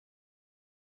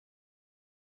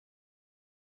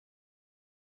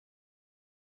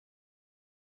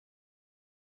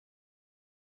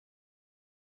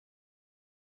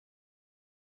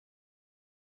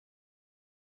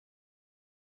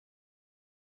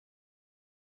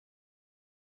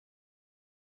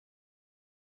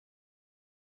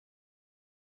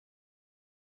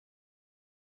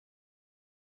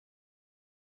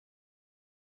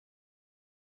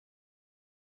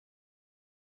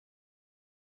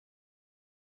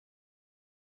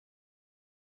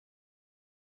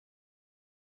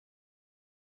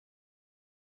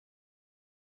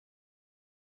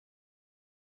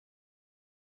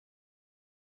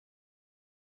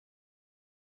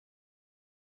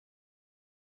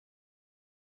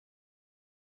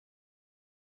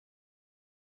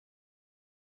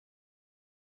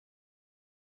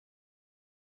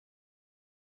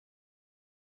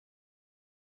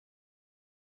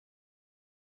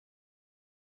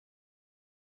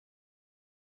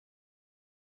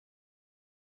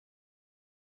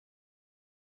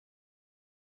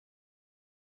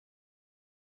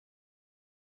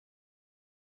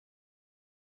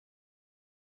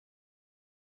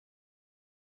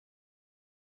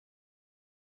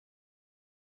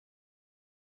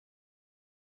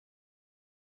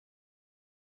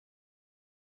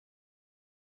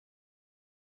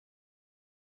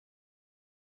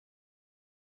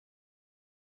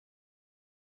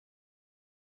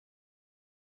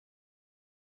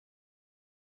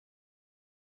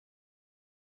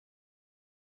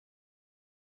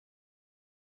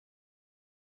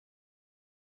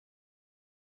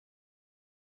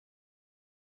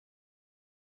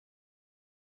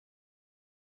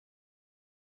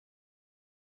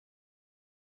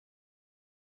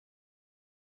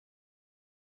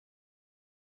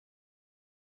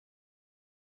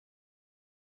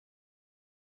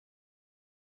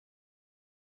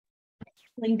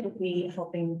Link will be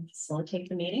helping facilitate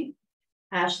the meeting.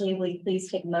 Ashley, will you please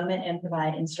take a moment and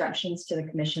provide instructions to the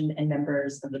commission and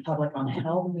members of the public on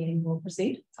how the meeting will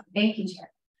proceed? Thank you, Chair.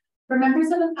 For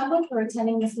members of the public who are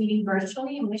attending this meeting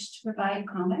virtually and wish to provide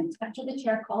comment, after the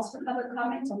chair calls for public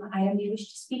comment on the item you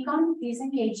wish to speak on, please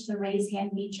engage the raise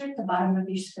hand feature at the bottom of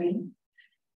your screen.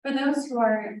 For those who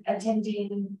are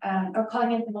attending or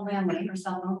calling in from a landline or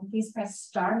cell phone, please press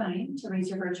 *9 to raise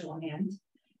your virtual hand.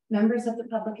 Members of the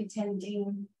public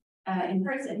attending in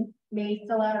person may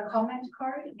fill out a comment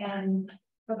card and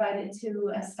provide it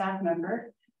to a staff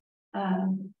member.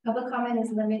 Public comment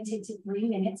is limited to 3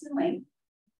 minutes in length.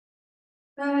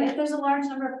 If there's a large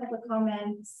number of public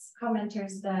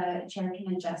commenters, the chair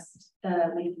can adjust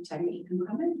the length of time that you can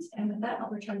comment. And with that, I'll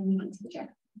return the meeting to the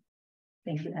chair.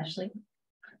 Thank you, Ashley.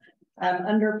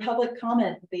 Under public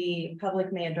comment, the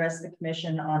public may address the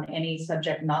commission on any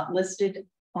subject not listed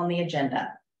on the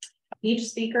agenda. Each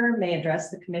speaker may address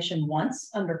the commission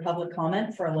once under public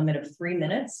comment for a limit of 3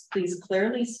 minutes. Please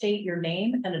clearly state your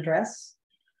name and address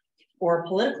or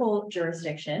political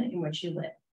jurisdiction in which you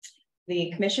live.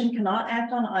 The commission cannot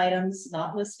act on items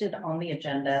not listed on the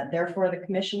agenda. Therefore, the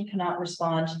commission cannot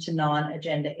respond to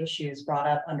non-agenda issues brought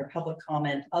up under public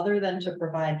comment other than to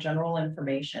provide general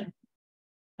information.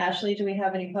 Ashley, do we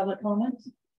have any public comments?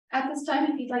 At this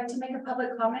time, if you'd like to make a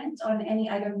public comment on any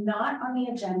item not on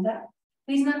the agenda,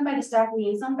 please notify the staff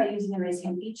liaison by using the raise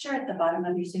hand feature at the bottom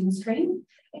of your Zoom screen.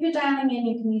 If you're dialing in,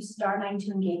 you can use *9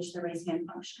 to engage the raise hand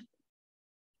function.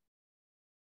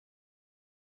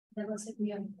 That looks like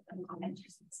we have a comment.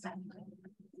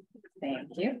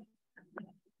 Thank you.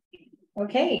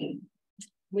 Okay,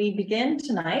 we begin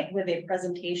tonight with a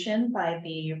presentation by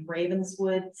the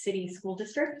Ravenswood City School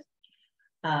District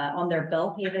on their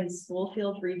Bellhaven School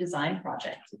Field redesign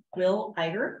project. Will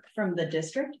Iger from the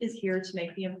district is here to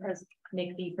make the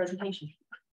presentation.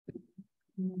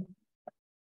 Good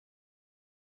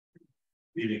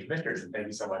evening, commissioners, and thank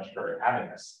you so much for having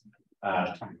us.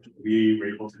 We were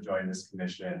able to join this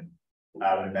commission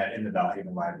when we met in the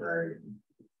Bellhaven Library,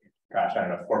 gosh, I don't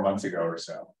know, 4 months ago or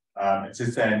so. And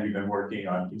since then, we've been working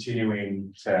on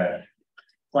continuing to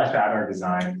flesh out our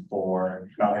design for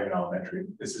Bellhaven Elementary.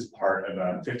 This is part of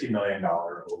a $50 million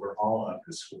overhaul of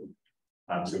the school.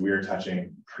 So we are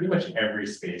touching pretty much every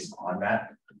space on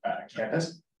that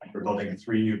campus. We're building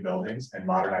 3 new buildings and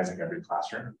modernizing every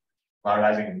classroom.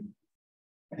 Modernizing,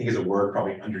 I think, is a word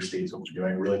probably understates what we're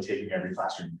doing. We're really taking every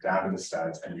classroom down to the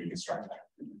studs and reconstructing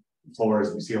it.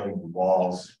 Floors, the ceiling, the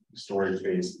walls, storage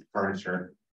space,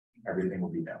 furniture, everything will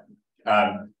be done.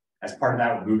 As part of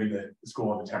that, we're moving the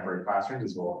school into temporary classrooms,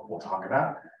 as we'll talk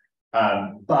about.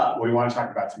 But what we want to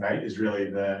talk about tonight is really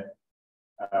the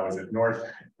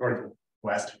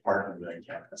northwest part of the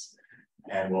campus,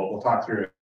 and we'll talk through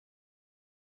it.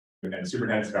 And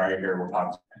Superintendent Savaria here will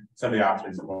talk some of the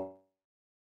options.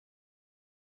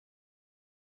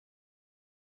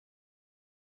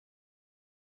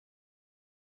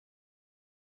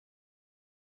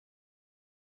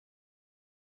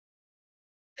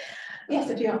 Yes,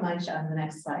 if you don't mind, Sean, the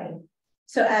next slide.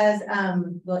 So as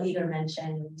Will Iger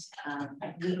mentioned,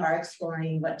 we are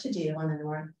exploring what to do on the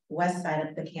northwest side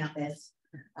of the campus.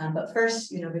 But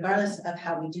first, regardless of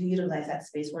how we do utilize that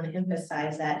space, we want to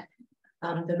emphasize that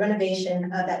the renovation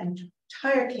of that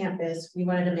entire campus, we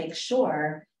wanted to make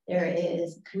sure there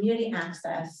is community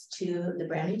access to the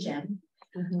brand new gym.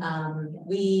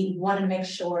 We want to make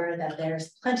sure that there's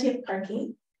plenty of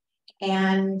parking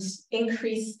and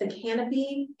increase the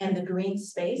canopy and the green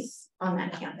space on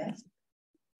that campus.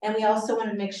 And we also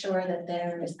want to make sure that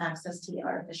there is access to the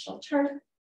artificial turf,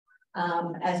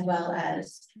 as well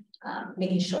as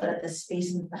making sure that the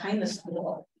space behind the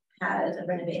school has a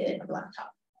renovated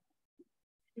blacktop.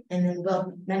 And then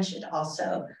Will mentioned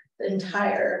also the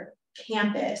entire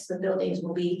campus, the buildings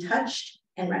will be touched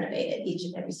and renovated, each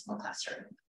and every single classroom.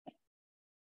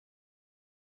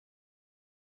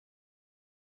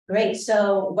 Great,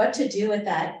 so what to do with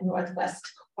that northwest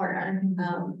corner?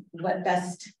 What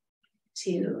best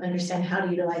to understand how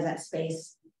to utilize that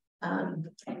space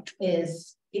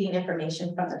is getting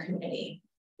information from the community.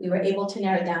 We were able to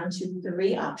narrow it down to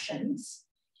 3 options.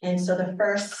 And so the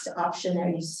first option there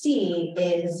you see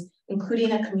is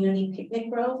including a community picnic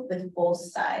grove with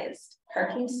full-sized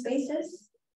parking spaces.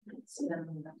 Let's see them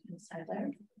on the left-hand side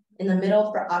there. In the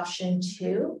middle for option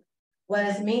 2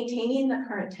 was maintaining the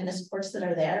current tennis courts that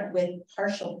are there with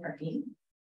partial parking.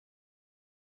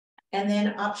 And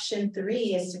then option 3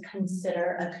 is to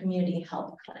consider a community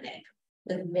health clinic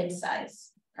with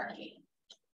mid-size parking.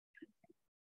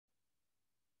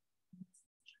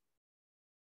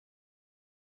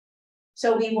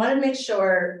 So we want to make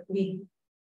sure we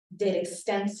did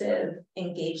extensive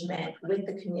engagement with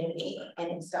the community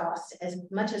and exhaust as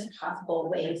much as possible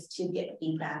ways to get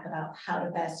feedback about how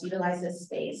to best utilize this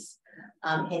space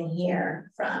and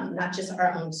hear from not just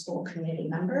our own school community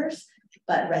members,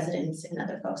 but residents and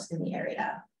other folks in the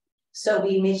area. So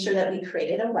we made sure that we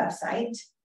created a website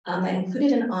that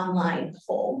included an online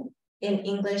poll in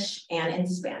English and in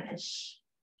Spanish.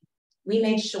 We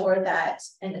made sure that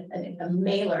a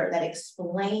mailer that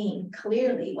explained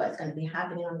clearly what's going to be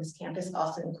happening on this campus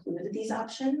also included these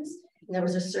options. And there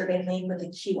was a survey link with a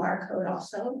QR code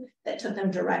also that took them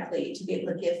directly to be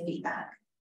able to give feedback.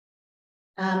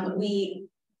 We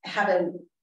have a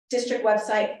district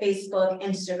website, Facebook,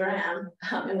 Instagram,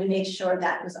 and we made sure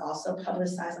that was also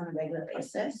publicized on a regular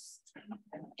basis.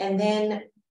 And then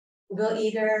Will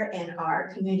Eager and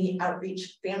our community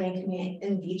outreach, family and community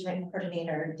engagement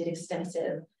coordinator did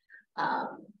extensive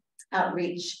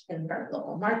outreach in front of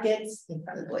local markets, in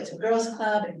front of the Boys and Girls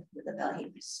Club, and the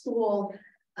Belhaven School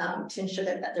to ensure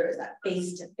that there is that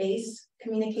face-to-face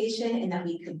communication and that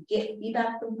we could get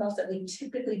feedback from folks that we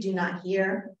typically do not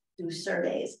hear through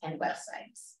surveys and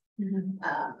websites.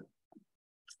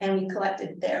 And we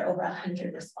collected there over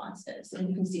 100 responses, and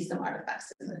you can see some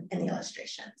artifacts in the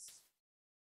illustrations.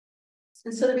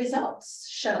 And so the results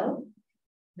show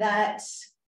that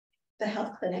the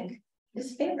health clinic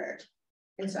is favored.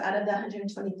 And so out of the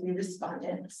 123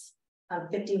 respondents,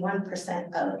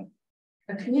 51% of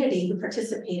a community who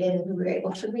participated and who we were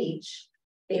able to reach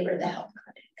favored the health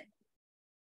clinic.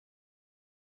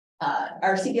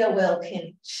 Our CBO Will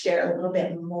can share a little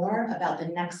bit more about the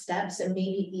next steps and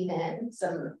maybe even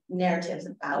some narratives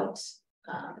about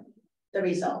the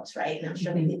results, right? And I'm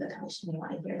sure maybe the commission may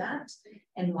want to hear that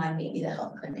and why maybe the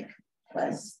health clinic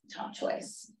was top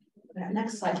choice. Our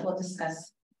next slide, we'll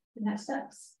discuss the next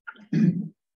steps.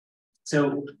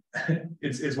 So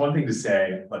it's one thing to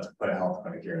say, let's put a health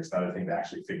clinic here. It's another thing to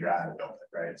actually figure out how to build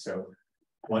it, right? So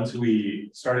once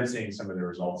we started seeing some of the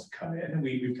results come in,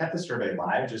 we've kept the survey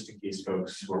live just in case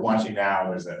folks who are watching now,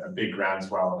 there's a big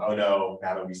groundswell of, oh no,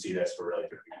 now that we see this, we're really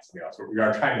looking at something else. We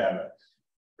are trying to have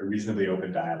a reasonably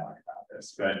open dialogue about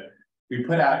this, but we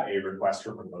put out a request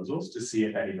for proposals to see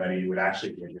if anybody would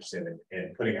actually be interested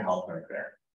in putting a health clinic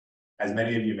there. As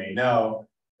many of you may know,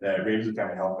 the Ravenswood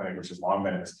Family Health Clinic, which has long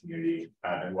been in this community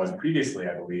and was previously,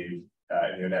 I believe,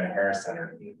 in the Odetta Harris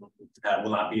Center,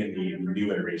 will not be in the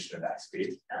new iteration of that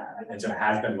space. And so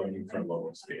has been looking for a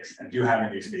local space. And do have a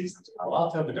new space in Palo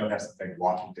Alto, but don't have something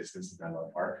walking distance in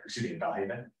Menlo Park, excuse me, in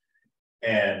Belhaven.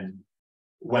 And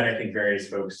when I think various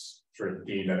folks sort of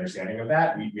gained understanding of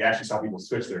that, we actually saw people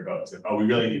switch their votes. And, oh, we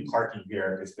really need parking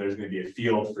here because there's going to be a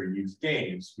field for youth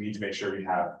games. We need to make sure we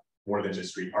have more than just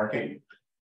street parking.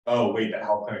 Oh, wait, that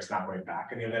health clinic's not going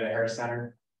back in the Odetta Harris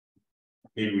Center.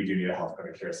 Maybe we do need a health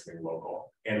clinic here, something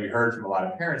local. And we heard from a lot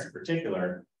of parents in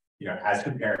particular, you know, as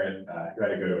a parent who had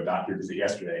to go to a doctor visit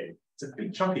yesterday, it's a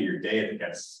big chunk of your day that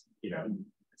gets, you know,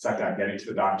 sucked out getting to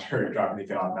the doctor, dropping the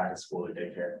kid off back at school or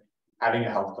daycare. Having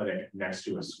a health clinic next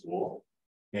to a school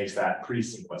makes that pretty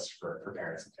seamless for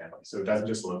parents and families. So it doesn't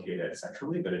just locate it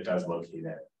centrally, but it does locate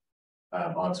it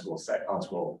on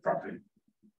school property.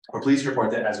 We're pleased to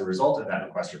report that as a result of that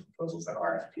request for proposals, that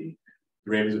RFP,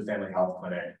 the Ravenswood Family Health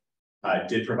Clinic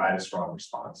did provide a strong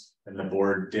response, and the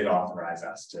board did authorize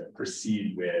us to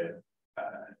proceed with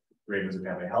Ravenswood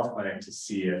Family Health Clinic to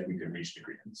see if we could reach an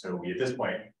agreement. So we, at this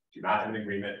point, do not have an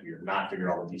agreement. We have not figured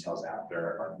all the details out. There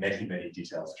are many, many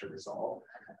details to resolve,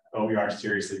 but we are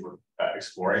seriously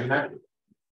exploring that.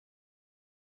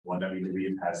 One that we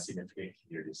believe has significant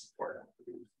community support.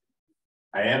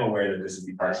 I am aware that this is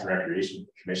the Parks and Recreation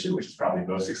Commission, which is probably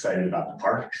most excited about the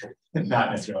park,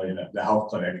 not necessarily the health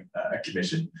clinic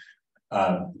commission,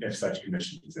 if such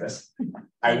commission exists.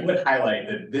 I would highlight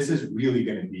that this is really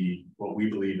going to be what we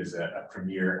believe is a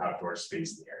premier outdoor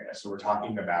space in the area. So we're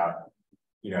talking about,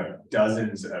 you know,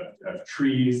 dozens of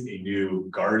trees, a new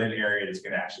garden area that's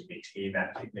going to actually maintain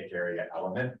that picnic area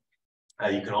element.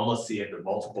 You can almost see it, the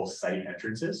multiple site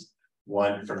entrances.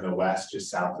 One from the west, just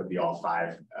south of the all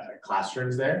 5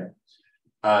 classrooms there.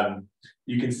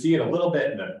 You can see it a little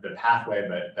bit in the pathway,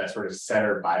 but that sort of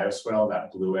center bioswale,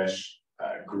 that bluish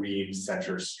green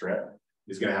center strip,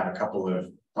 is going to have a couple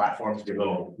of platforms, give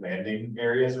little landing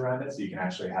areas around it. So you can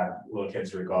actually have little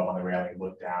kids who go up on the railing,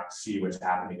 look down, see what's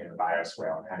happening in the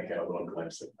bioswale, and kind of get a little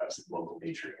glimpse of some local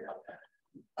nature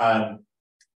here.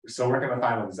 So working on the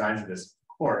final designs of this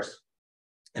course.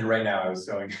 And right now I was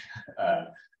showing,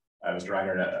 I was drawing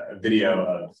a video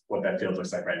of what that field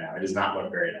looks like right now. It does not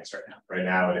look very nice right now. Right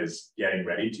now it is getting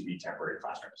ready to be temporary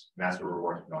classrooms. And that's what we're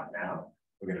working on now.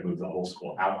 We're going to move the whole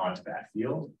school out onto that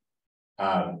field.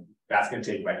 That's going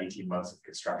to take about 18 months of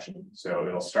construction. So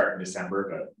it'll start in December,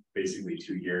 but basically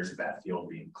 2 years of that field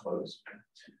being closed.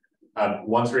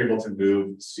 Once we're able to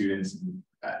move students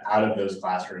out of those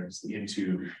classrooms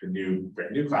into the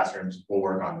brand new classrooms, we'll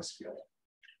work on this field.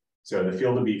 So the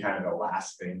field will be kind of the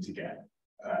last thing to get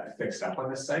fixed up on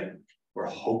this site. We're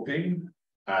hoping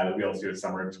that we'll be able to do it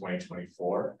summer of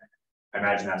 2024. I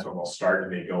imagine that's when we'll start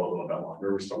and may go a little bit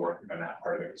longer. We're still working on that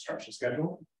part of the construction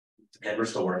schedule. And we're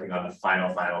still working on the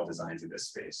final designs of this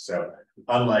space. So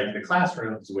unlike the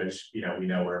classrooms, which we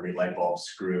know where every light bulb,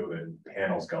 screw, and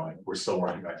panel's going, we're still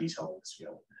working on detail in this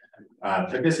field.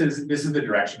 But this is the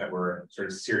direction that we're sort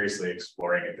of seriously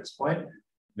exploring at this point,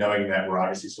 knowing that we're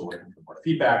obviously still looking for more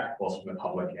feedback, both from the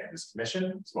public and this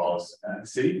commission, as well as the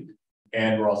city.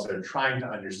 And we're also trying to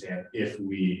understand if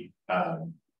we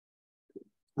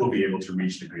will be able to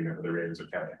reach an agreement with the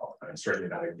Ravenswood County Health Plan. Certainly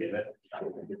not a given.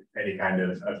 Any kind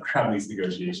of ground lease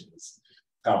negotiation is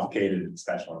complicated and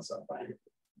special and stuff like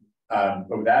that.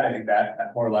 But with that, I think that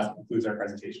more or less concludes our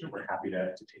presentation. We're happy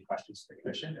to take questions from the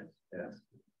commission if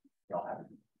you all have it.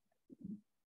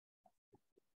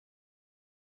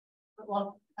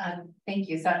 Well, thank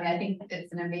you. So I mean, I think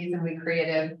it's an amazingly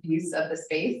creative use of the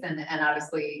space, and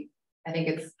obviously, I think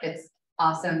it's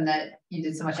awesome that you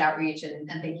did so much outreach and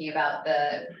thinking about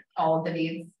all of the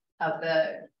needs of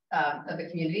the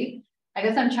community. I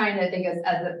guess I'm trying to think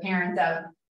as a parent of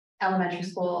elementary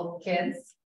school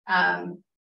kids,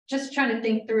 just trying to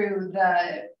think through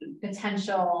the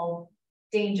potential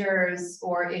dangers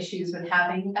or issues with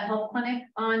having a health clinic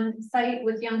on site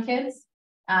with young kids.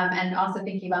 And also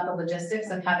thinking about the logistics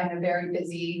of having a very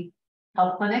busy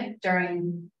health clinic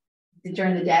during the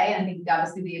day. And I think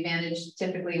obviously the advantage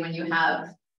typically when you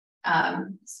have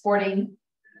sporting,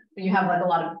 when you have like a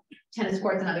lot of tennis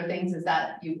courts and other things, is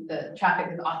that the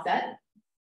traffic is offset.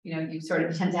 You sort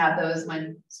of tend to have those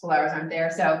when school hours aren't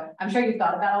there. So I'm sure you've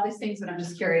thought about all these things, but I'm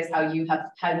just curious how you have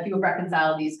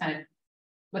reconciled these kind of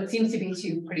what seems to be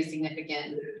two pretty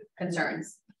significant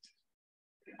concerns.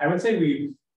 I wouldn't say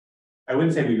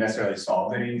we've necessarily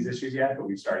solved any of these issues yet, but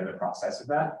we've started the process of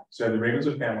that. So the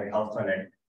Ravenswood Family Health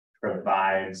Clinic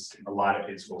provides a lot of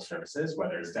in-school services,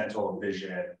 whether it's dental,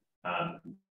 vision,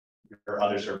 or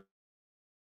other services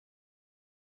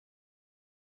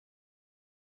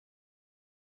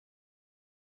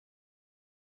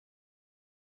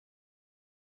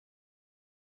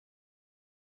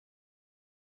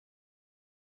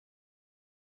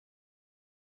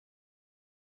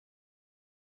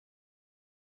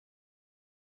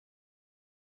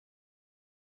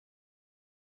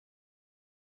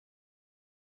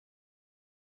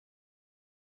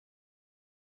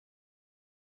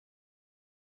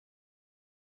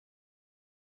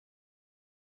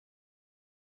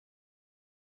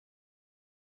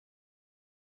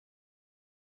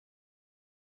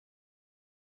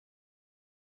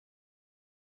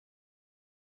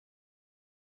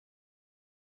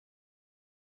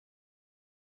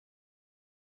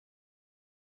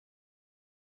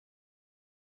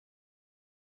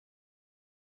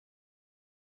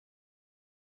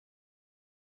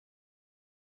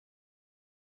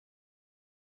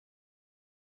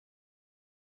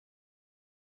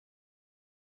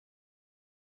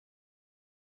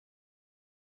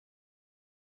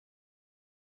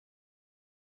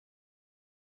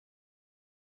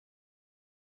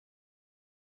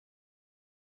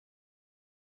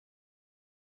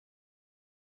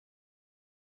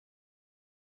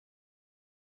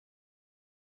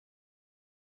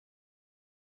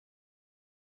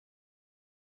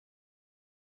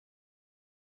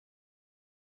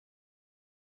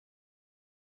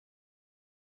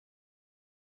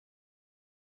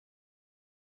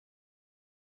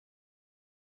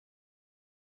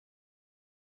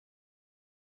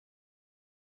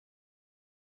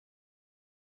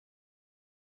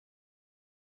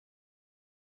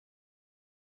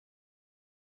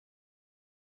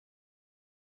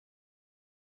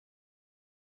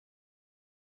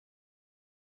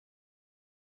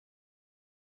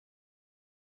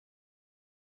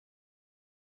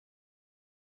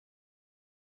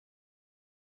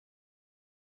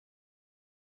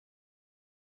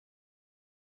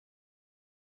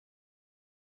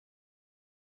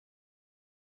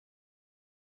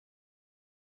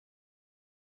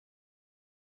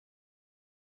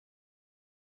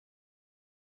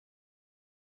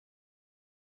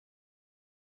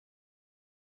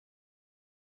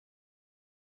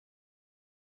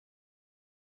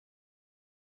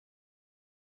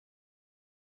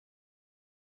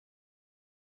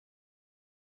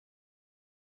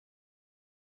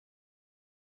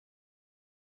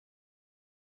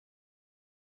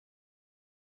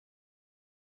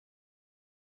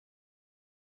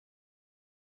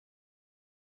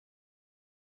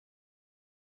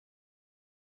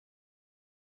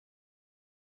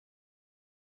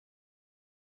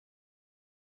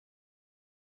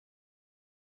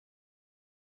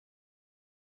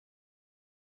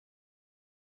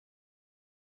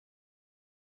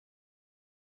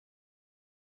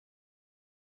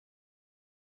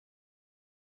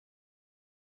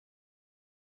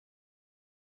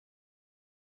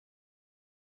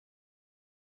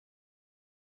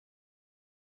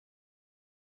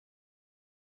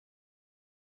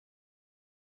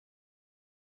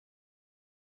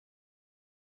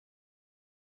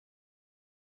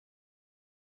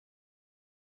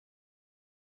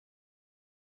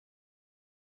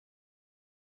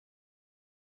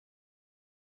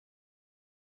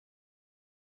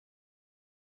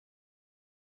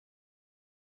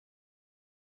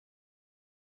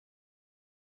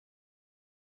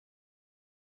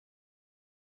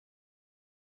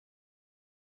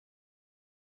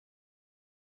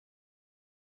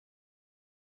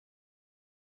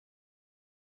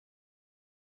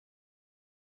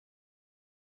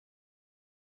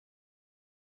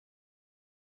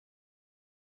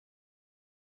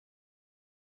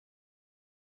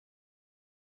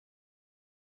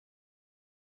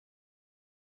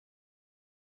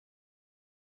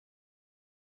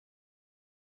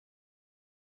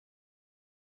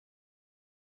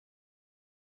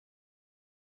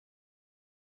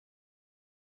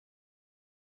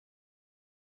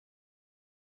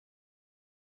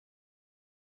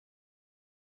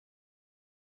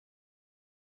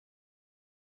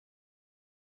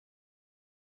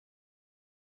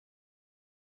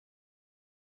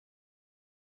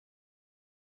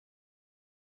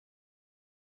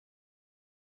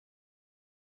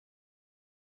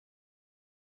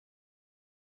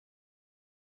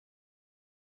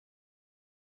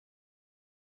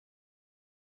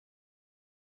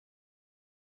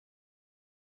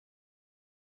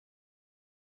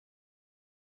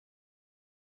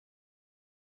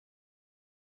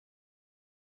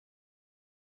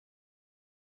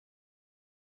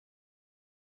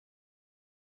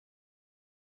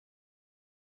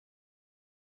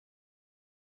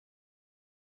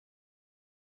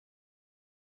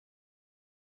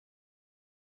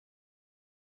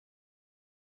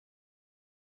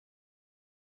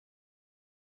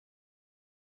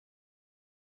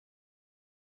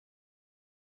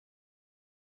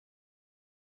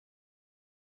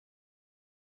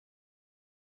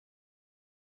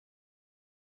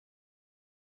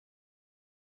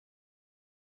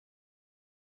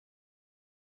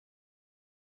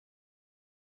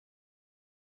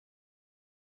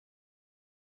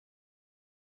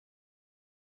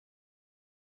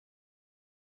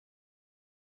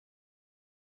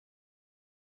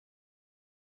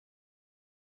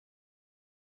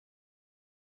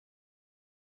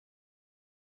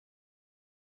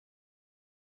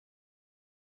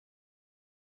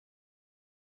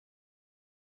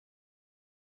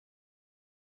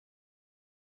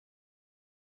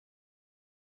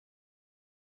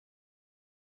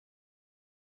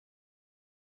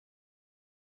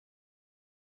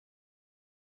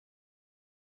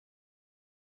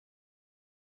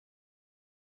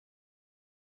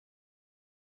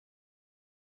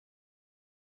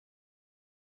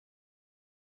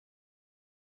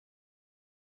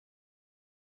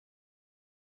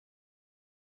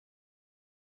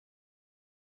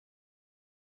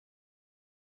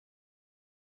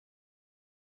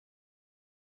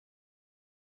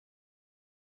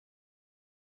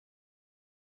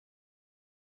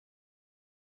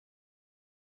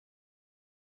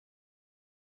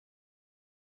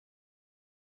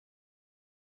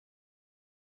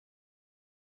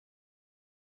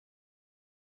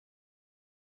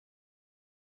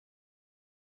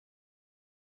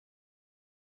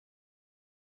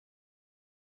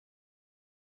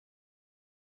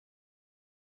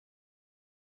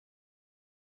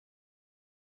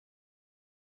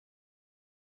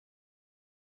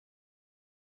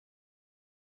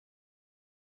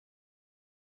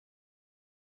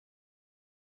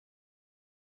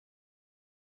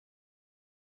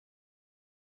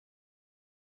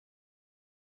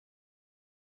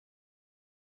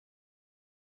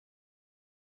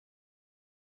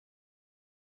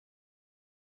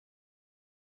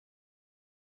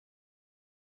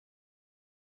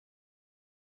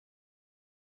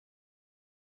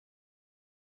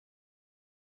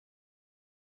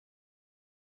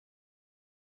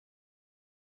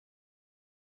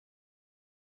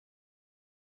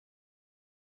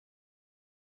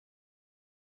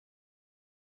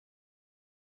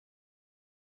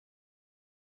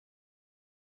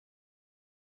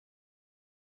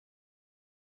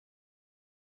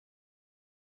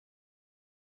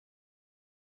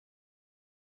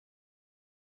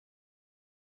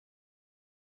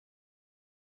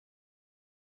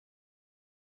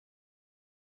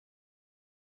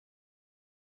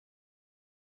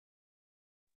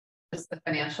just the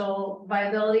financial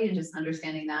viability and just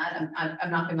understanding that.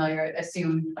 I'm not familiar, I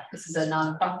assume this is a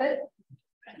nonprofit.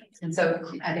 And so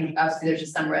I think obviously there's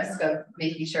just some risk of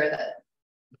making sure that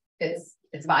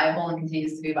it's viable and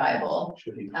continues to be viable.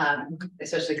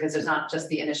 Especially because there's not just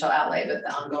the initial outlay, but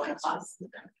the ongoing costs.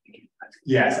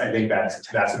 Yes, I think that's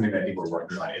something that I think we're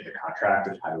working on in the contract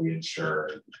of how do we ensure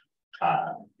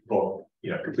both,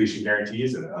 completion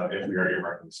guarantees and if we are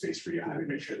earmarking the space for you, how do we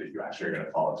make sure that you actually are going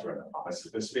to follow through on the promise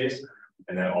of this space?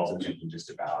 And then also thinking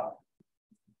just about,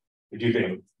 I do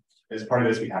think as part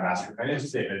of this, we have asked for financial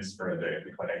statements for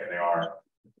the clinic, and they are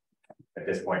at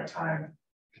this point in time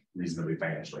reasonably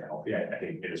financially healthy. I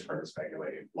think it is hard to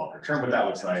speculate longer term what that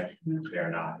looks like. They are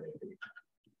not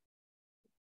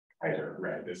either,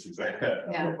 right? This is like a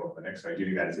local clinic, so I do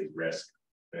think that is a risk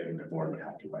that I think the board would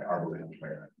have to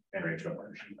enter into a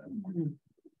partnership.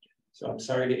 So I'm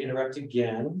sorry to interrupt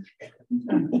again,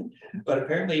 but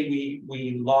apparently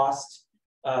we lost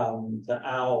the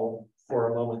owl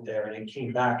for a moment there, and it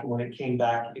came back, and when it came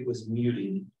back, it was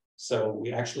muted. So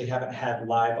we actually haven't had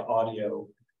live audio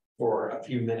for a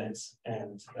few minutes,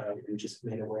 and we were just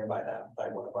made aware by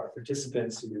one of our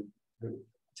participants who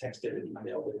texted and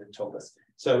emailed and told us.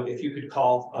 So if you could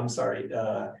call, I'm sorry,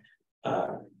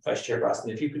 Vice Chair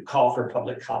Brosnan, if you could call for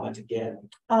public comment again.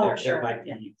 There might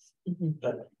be.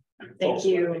 But thank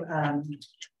you,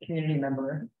 community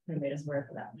member who made us aware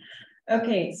of that.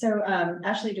 Okay, so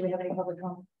Ashley, do we have any public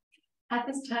comment? At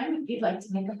this time, if you'd like to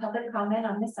make a public comment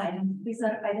on this item, please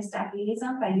notify the staff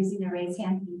liaison by using the raise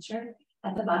hand feature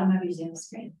at the bottom of your Zoom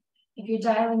screen. If you're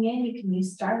dialing in, you can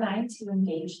use *9 to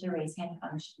engage the raise hand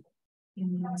function.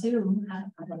 You do have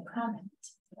a public comment.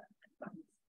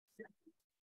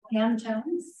 Pam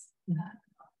Jones.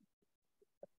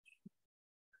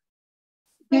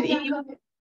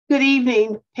 Good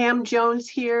evening, Pam Jones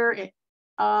here,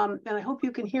 and I hope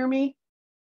you can hear me.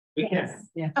 we can.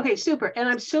 Yeah. Okay, super, and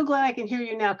I'm so glad I can hear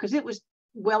you now because it was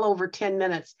well over 10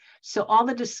 minutes. So all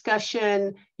the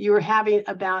discussion you were having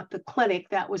about the clinic,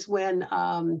 that was when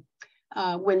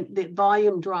the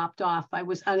volume dropped off, I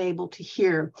was unable to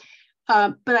hear.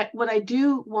 But what I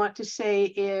do want to say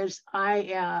is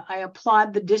I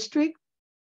applaud the district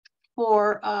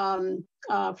for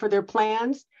their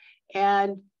plans,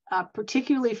 and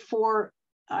particularly for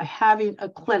having a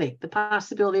clinic, the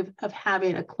possibility of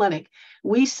having a clinic.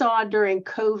 We saw during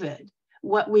COVID,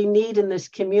 what we need in this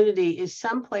community is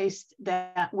someplace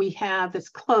that we have that's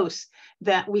close,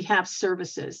 that we have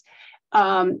services.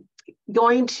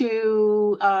 Going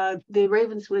to the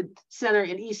Ravenswood Center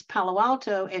in East Palo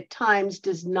Alto at times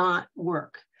does not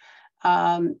work.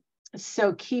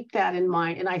 So keep that in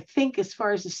mind. And I think as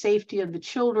far as the safety of the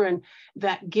children,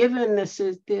 that given this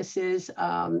is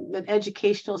an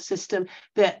educational system,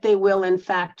 that they will in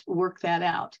fact work that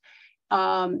out.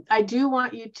 I do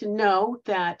want you to know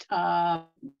that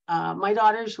my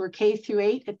daughters were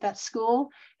K-8 at that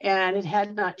school, and it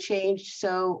had not changed.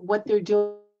 So what they're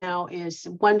doing now is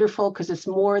wonderful because it's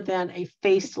more than a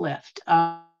facelift.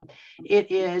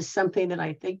 It is something that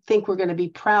I think we're going to be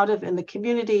proud of in the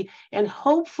community, and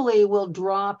hopefully will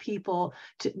draw people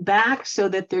back so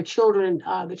that their children,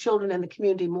 the children in the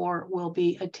community more will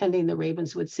be attending the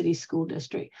Ravenswood City School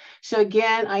District. So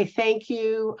again, I thank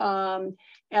you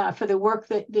for the work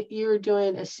that you're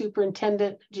doing as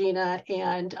superintendent, Gina,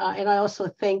 and I also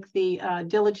thank the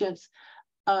diligence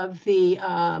of the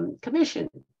commission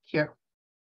here.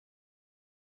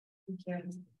 Thank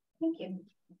you. Thank you.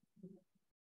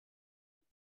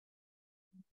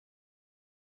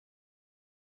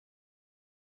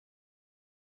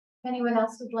 If anyone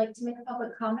else would like to make a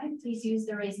public comment, please use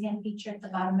the raise hand feature at the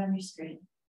bottom of your screen.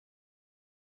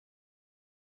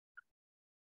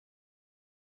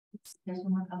 There's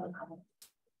one more public comment.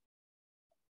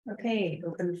 Okay,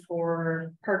 open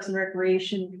for Parks and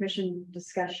Recreation Commission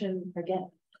discussion again.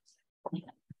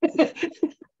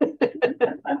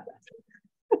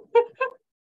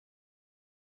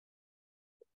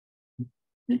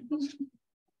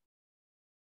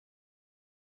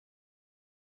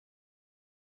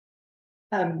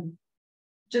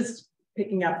 Just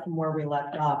picking up from where we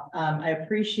left off, I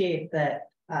appreciate that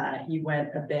you went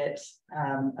a bit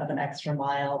of an extra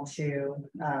mile to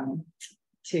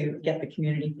get the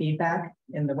community feedback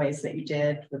in the ways that you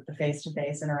did with the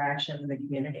face-to-face interaction in the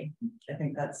community. I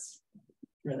think that's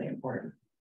really important.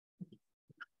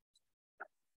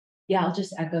 Yeah, I'll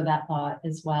just echo that thought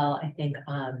as well. I think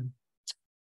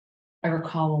I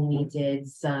recall when we did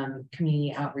some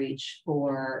community outreach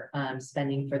for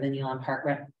spending for the Nealon Park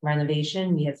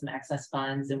renovation, we had some excess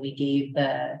funds, and we gave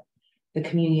the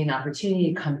community an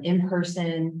opportunity to come in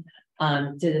person,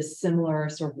 did a similar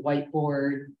sort of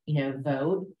whiteboard,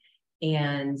 vote.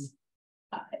 And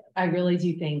I really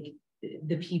do think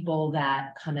the people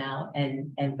that come out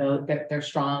and vote, they're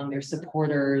strong, they're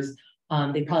supporters.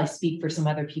 They probably speak for some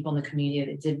other people in the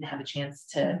community that didn't have a chance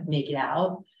to make it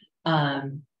out.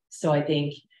 So I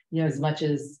think, you know, as much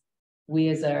as we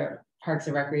as a Parks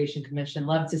and Recreation Commission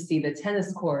love to see the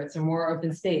tennis courts or more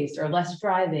open space or less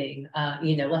driving,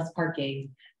 you know, less parking,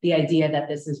 the idea that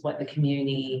this is what the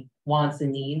community wants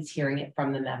and needs, hearing it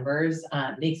from the members,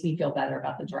 makes me feel better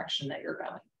about the direction that you're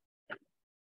going.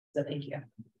 So thank you.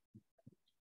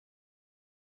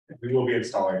 We will be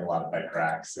installing a lot of bike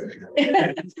racks and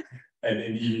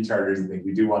EV chargers and things.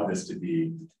 We do want this to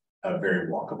be a very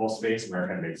walkable space.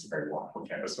 American makes a very walkable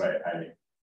campus. So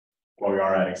while we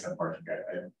are adding some parking,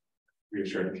 I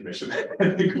reassure the commission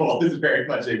that the goal is very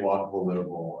much a walkable,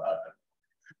 livable.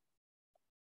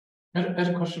 I had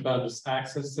a question about just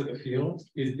access to the field.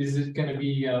 Is it going to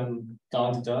be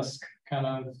dawn to dusk kind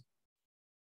of?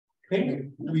 I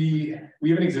think we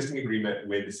have an existing agreement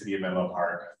with the city of Menlo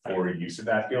Park for use of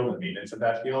that field and maintenance of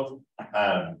that field.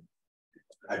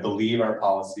 I believe our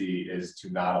policy is to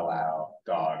not allow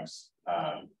dogs.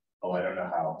 Although I don't know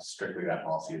how strictly that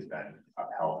policy has been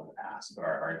upheld in the past, but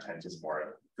our intent is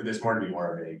for this to be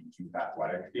more of a youth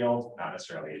athletic field, not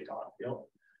necessarily a dog field.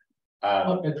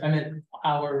 I meant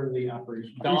hourly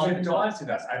operation. Dogs to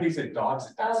dusk. I think it's dogs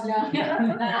to dusk. Oh, no.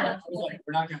 I was like,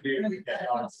 we're not going to do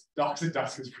dogs. Dogs to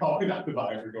dusk is probably not the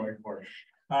vibe we're going for.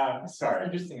 Sorry.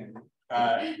 Interesting.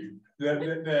 No,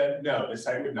 the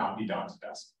site would not be dawn to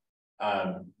dusk.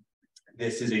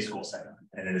 This is a school site,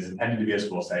 and it is intended to be a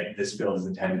school site. This field is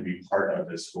intended to be part of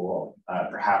the school,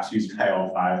 perhaps used by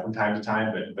all five from time to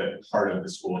time, but part of the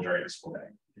school during the school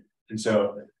day. And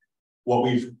so,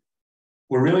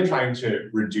 we're really trying to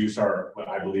reduce what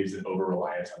I believe is an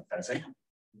over-reliance on fencing.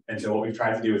 And so what we've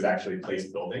tried to do is actually place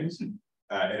buildings in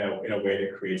a way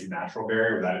that creates a natural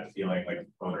barrier without it feeling like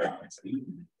over-reliance.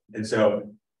 And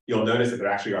so you'll notice that there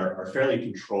actually are fairly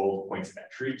controlled points of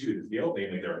entry to the field.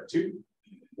 Namely, there are two.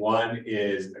 One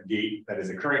is a gate that is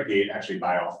a current gate actually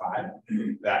by all five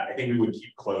that I think we would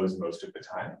keep closed most of the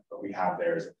time, but we have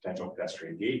there as a potential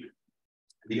pedestrian gate.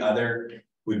 The other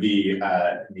would be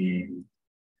I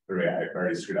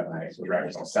already screwed up my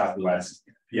southwest.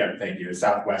 Yeah, thank you. The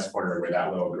southwest corner where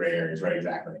that little gray area is, right?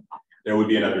 Exactly. There would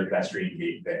be another pedestrian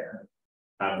gate there.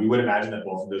 We would imagine that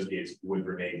both of those gates would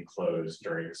remain closed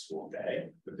during the school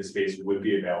day, but the space would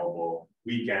be available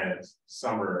weekends,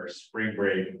 summer, spring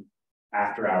break,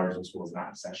 after hours when school is not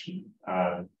in session.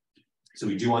 So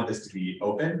we do want this to be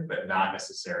open, but not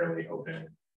necessarily open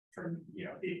from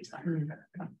 8 to 9.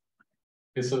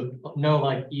 Okay, so no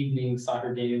like evening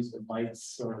soccer games with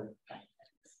lights or.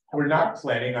 We're not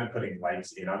planning on putting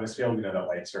lights in on this field. We know that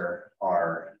lights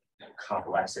are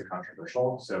complex and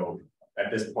controversial. So at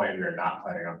this point, we are not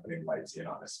planning on putting lights in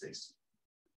on this space.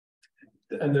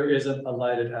 And there is a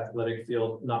lighted athletic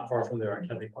field not far from there on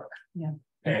Kennedy Park. Yeah.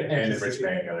 And the Rich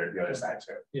Bay on the other side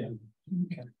too. Yeah.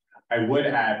 Okay. I would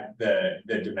add the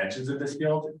dimensions of this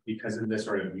field because of the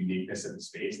sort of uniqueness of the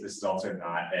space. This is also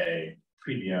not a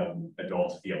premium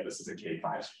adult field. This is a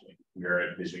K-5 school.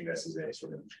 We're envisioning this as a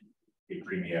sort of a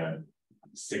premium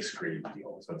 6th grade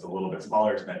field. So it's a little bit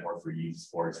smaller. It's meant more for youth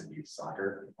sports and youth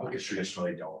soccer, because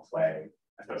traditionally don't play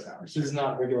at those hours. This is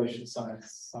not regulation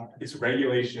size soccer. It's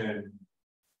regulation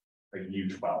like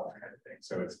U12 kind of thing.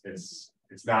 So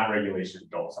it's not regulation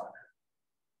adult soccer.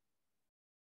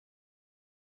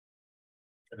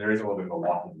 And there is a little bit of a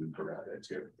walking loop around it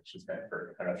too, which is meant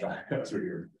for that's where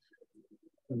you're.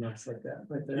 And that's like that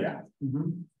right there. Yeah.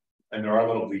 And there are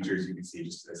little bleachers you can see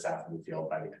just to the south of the field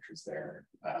by the entrance there,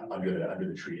 under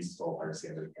the trees. It's all hard to see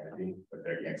under the canopy, but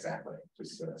there, yeah, exactly.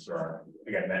 Just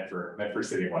again meant for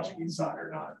sitting and watching youth soccer,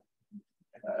 not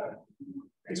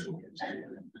high school games.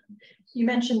 You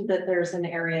mentioned that there's an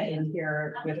area in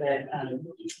here with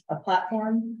a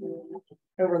platform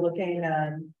overlooking.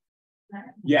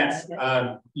 Yes,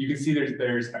 you can see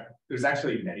there's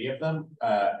actually many of them.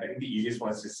 I think the easiest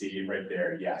one is to see right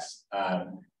there. Yes,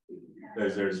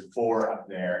 there's 4 up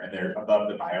there, and they're above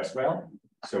the bioswale.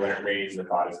 So when it rains, the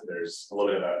thought is that there's a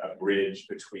little bit of a bridge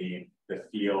between the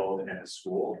field and the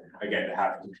school. Again, to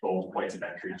have controlled points of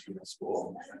entry to the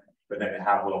school, but then to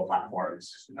have little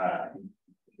platforms,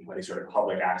 any sort of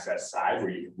public access side where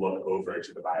you can look over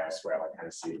to the bioswale and kind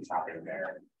of see what's happening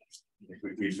there.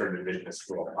 We've sort of envisioned this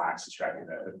little plaques describing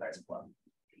the nice club.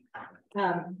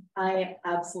 I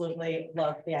absolutely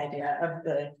love the idea of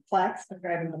the plaques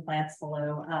describing the plants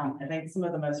below. I think some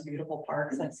of the most beautiful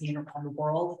parks I've seen around the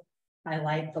world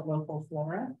highlight the local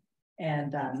flora.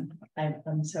 And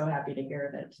I'm so happy to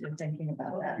hear that you're thinking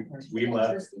about that. We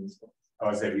love I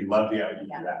would say we love the idea.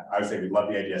 Yeah. I would say we love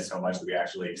the idea so much that we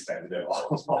actually extended it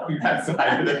all along that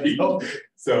side of the field.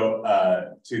 So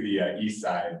to the east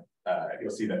side,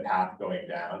 you'll see the path going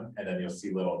down, and then you'll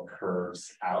see little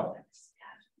curves out.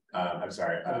 I'm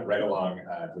sorry, right along,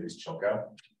 I believe it's Chilco.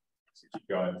 So keep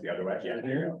going the other way. Yeah,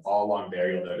 there you go. All along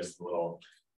there, you'll notice the little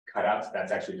cutouts.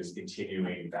 That's actually just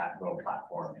continuing that little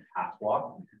platform half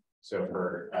walk. So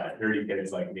for nerdy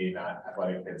kids like me, not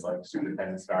athletic kids like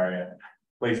Superintendent Staria,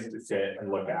 place to sit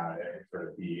and look out and sort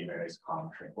of be in a nice, calm,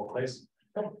 tranquil place.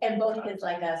 And both kids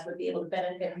like us would be able to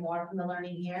benefit more from the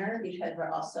learning here because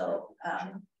we're also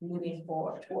moving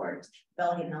forward towards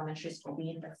Belhaven Elementary School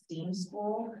being the STEAM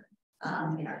school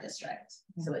in our district.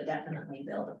 So it definitely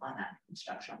build upon that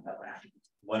instructional program.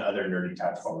 One other nerdy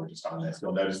touch while we're just on this,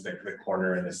 you'll notice that the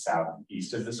corner in the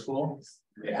southeast of the school,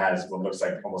 it has what looks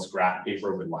like almost graph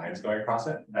paper with lines going across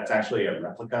it. That's actually a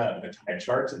replica of the tide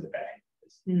charts in the bay.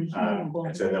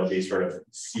 And so there'll be sort of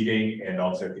seating and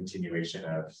also continuation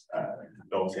of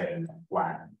built-in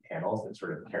flat panels that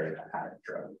sort of carry that pattern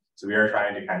through. So we are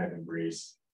trying to kind of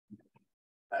embrace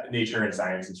nature and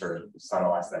science in sort of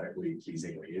subtle, aesthetically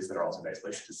pleasing ways that are also nice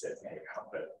places to sit and hang out.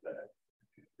 But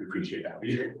we appreciate that.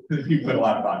 We put a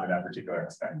lot of thought to that particular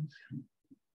aspect.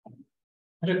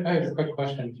 I have a quick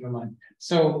question, if you don't mind.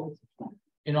 So,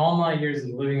 in all my years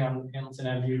of living on Hamilton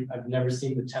Avenue, I've never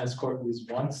seen the tennis court used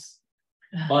once.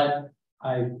 But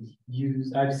I've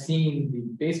seen the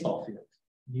baseball field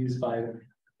used by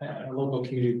a local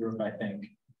community group, I think.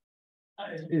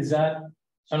 Is that,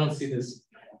 I don't see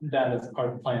that as part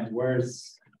of the plan.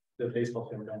 Where's the baseball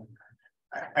field going?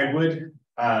 I would,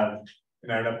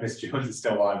 and I don't know if Ms. Jones is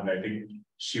still on, but I think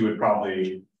she would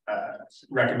probably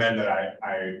recommend that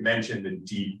I mention the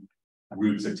deep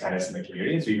roots of tennis in the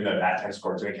community. So even though that tennis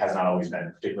court has not always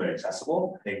been particularly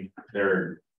accessible, I think there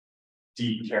are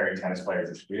deep caring tennis players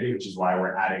in the community, which is why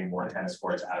we're adding more tennis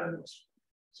courts out of the middle school.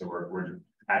 So we're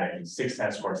adding 6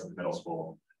 tennis courts in the middle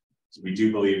school. So we do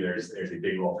believe there's a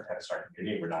big role for tennis in our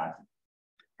community. We're not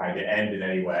trying to end in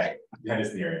any way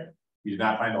tennis in the area. We did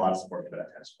not find a lot of support for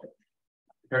that tennis court.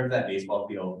 In terms of that baseball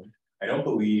field, I don't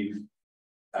believe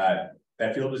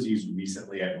that field was used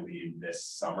recently, I believe this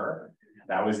summer.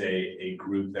 That was a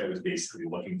group that was basically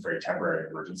looking for a temporary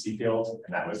emergency field,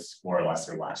 and that was more or less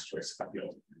their last choice of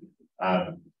field.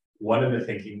 One of the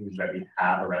thinkings that we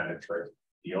have around a turf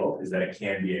field is that it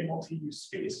can be a multi-use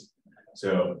space.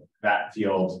 So that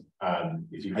field,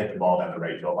 if you hit the ball down the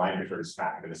right field line, you're sort of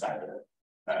smacking to the side of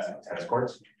the tennis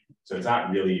courts. So it's not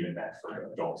really even meant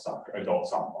for adult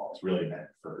softball. It's really meant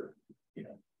for, you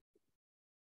know,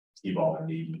 t-ball and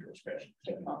maybe coach pitch.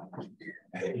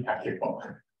 Yeah, kickball.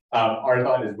 Our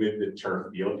thought is with the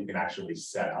turf field, you can actually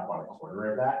set up on a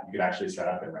corner of that. You could actually set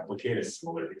up and replicate a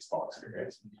similar baseball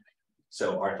experience.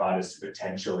 So our thought is to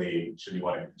potentially, should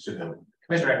the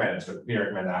commission recommend, so we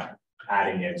recommend that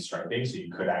adding in striping, so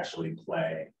you could actually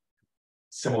play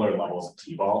similar levels of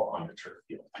t-ball on the turf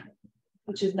field.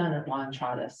 Which is done at Juan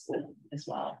Trottis as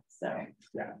well, so.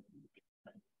 Yeah.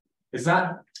 It's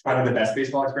not one of the best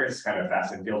baseball experience, it's kind of a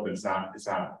fast infield, but it's not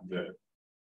the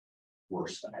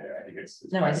worst either. I think it's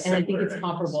no, and I think it's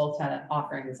comparable to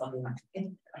offerings on the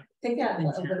I think that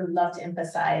what I would love to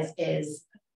emphasize is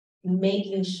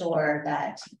making sure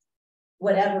that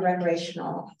whatever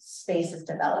recreational space is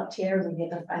developed here, we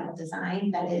get the final design,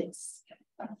 that it's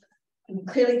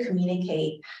clearly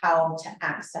communicate how to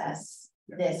access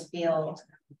this field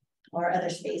or other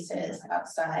spaces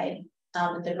outside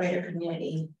the greater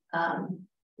community,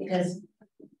 because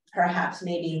perhaps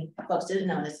maybe folks didn't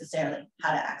know necessarily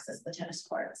how to access the tennis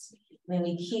courts. When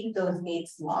we keep those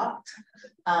gates locked,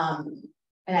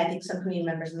 and I think some community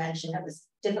members mentioned it was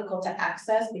difficult to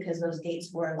access because those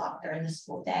gates were locked during the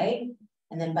school day.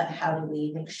 And then, but how do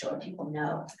we make sure people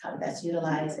know how to best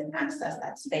utilize and access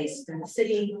that space in the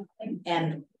city?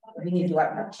 And we need to do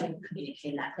our part to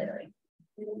communicate that clearly.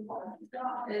 We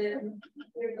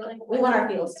want our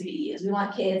fields to be used. We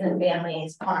want kids and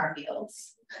families on our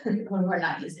fields when we're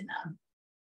not using them.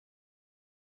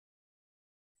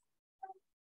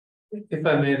 If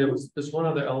I may, there's one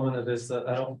other element of this that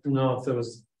I don't know if there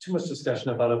was too much discussion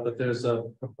about it, but there's a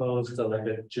proposed like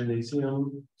a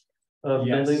gymnasium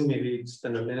building. Maybe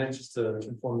spend a minute just to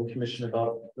inform the commission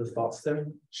about the thoughts there.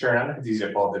 Sure, I don't know if it's easy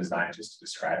to pull up the design just to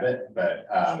describe it, but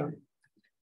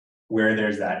where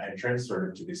there's that entrance sort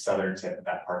of to the southern tip of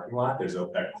that parking lot, there's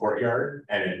that courtyard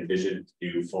and an envisioned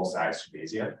new full-size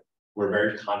gymnasium. We're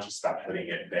very conscious about putting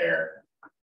it there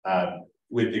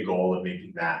with the goal of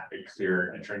making that a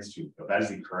clear entrance to the field. That is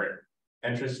the current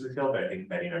entrance to the field, but I think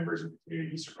many members of the community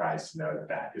would be surprised to know that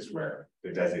that is where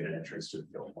the designated entrance to the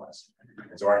field was.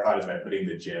 And so our thought is by putting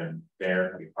the gym there,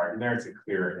 putting parking there, it's a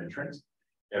clearer entrance.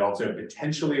 It also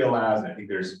potentially allows, and I think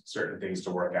there's certain things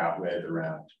to work out with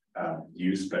around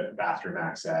use, but bathroom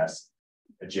access,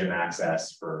 a gym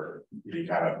access for any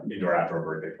kind of indoor outdoor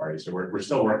birthday party. So we're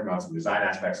still working on some design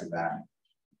aspects of that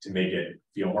to make it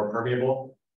feel more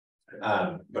permeable.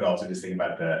 But also just thinking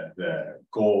about the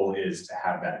goal is to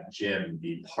have that gym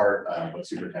be part of what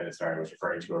Superintendent Starr was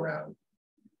referring to around,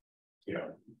 you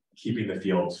know, keeping the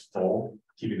fields full,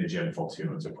 keeping the gym full too.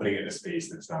 And so putting it in a space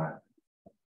that's not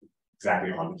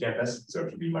exactly on the campus, so it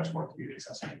can be much more community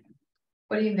accessible.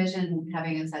 What do you envision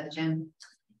having inside the gym?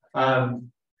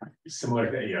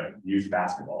 Similar to, you know, youth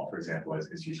basketball, for example,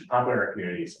 is usually popular in our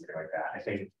community, something like that. I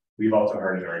think we've also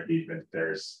heard in our engagement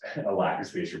there's a lack of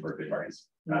space for birthday parties.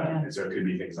 And so it could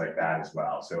be things like that as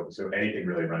well. So anything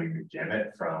really running the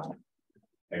gamut from,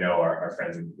 I know our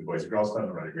friends in the Boys and Girls Club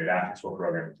run a great after school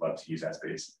program, would love to use that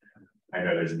space. I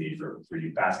know there's a need for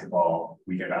youth basketball,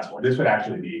 weekend basketball. This would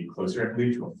actually be closer, I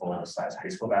believe, to a full size high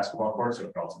school basketball court. So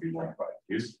it could also be more fun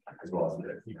use, as well as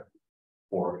the, you know,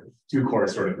 or 2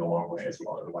 courts sort of the long way as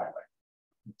well as the wide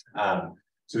way.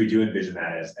 So we do envision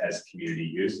that as community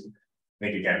use. I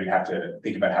think again, we have to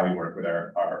think about how we work with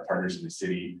our partners in the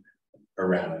city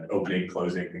around opening,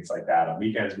 closing, things like that. On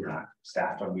weekends, we're not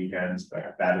staffed on weekends,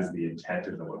 but that is the intent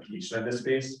of the location of this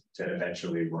space to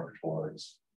eventually work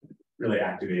towards really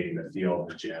activating the field,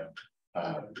 the gym.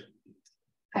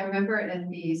 I remember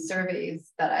in the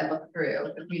surveys that I looked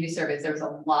through, the community surveys, there was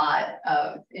a lot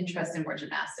of interest in more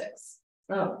gymnastics.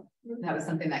 Oh, That was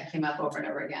something that came up over and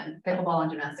over again. Pickleball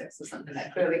and gymnastics was something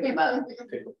that clearly came up.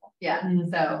 Yeah,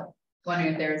 so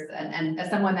wondering if there's, and as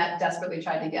someone that desperately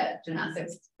tried to get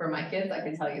gymnastics for my kids, I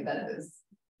can tell you that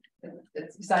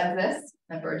it's besides this,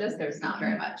 at Burgess, there's not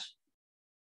very much.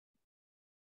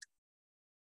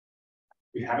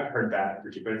 We haven't heard that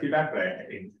particular feedback, but I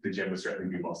think the gym would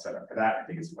certainly be well set up for that. I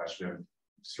think it's a question of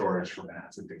storage for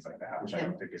mats and things like that, which I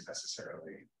don't think is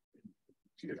necessarily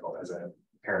too difficult. As a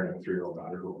parent of a 3-year-old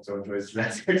daughter who also enjoys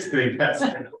gymnastics, I think that's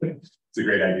it's a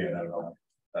great idea. I don't know.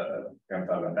 I haven't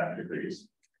thought about that particular use.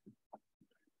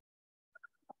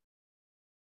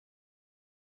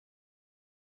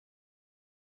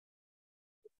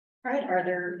 all right. Are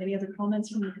there any other comments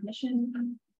from the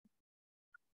commission?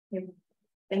 Okay.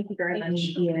 Thank you very much.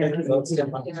 Thank you both so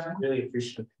much. Really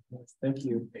appreciate it. Thank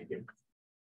you. Thank you.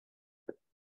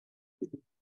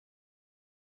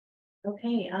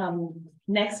 Okay,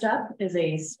 next up is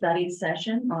a study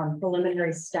session on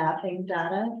preliminary staffing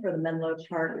data for the Menlo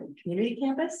Park Community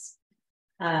Campus.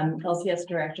 LCS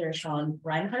Director Sean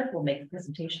Reinhardt will make a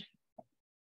presentation.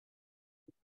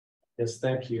 Yes,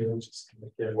 thank you. I'm just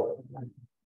gonna get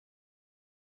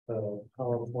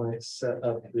PowerPoint set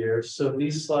up here. So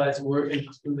these slides were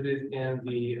included in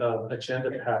the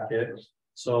agenda packet.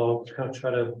 So I'll kind of try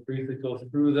to briefly go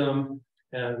through them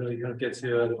and really kind of get to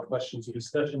the questions or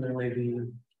discussion. There may be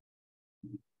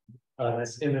a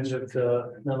nice image of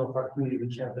the Menlo Park Community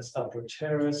Campus Outdoor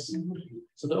Terrace.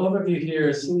 So the overview here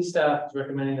is city staff is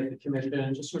recommending that the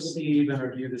commission just receive and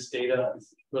review this data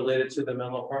related to the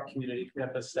Menlo Park Community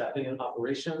Campus staffing and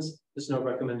operations. There's no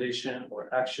recommendation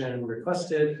or action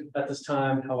requested at this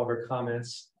time. However,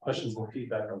 comments, questions, and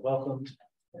feedback are welcomed.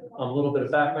 A little bit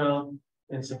of background.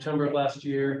 In September of last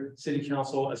year, City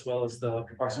Council, as well as the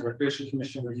Parks and Recreation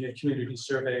Commission, reviewed community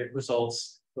survey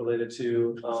results related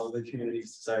to the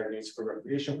community's desired needs for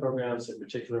recreation programs, in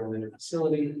particular in the new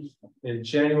facility. In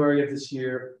January of this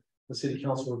year, the City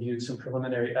Council reviewed some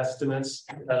preliminary estimates.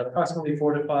 Approximately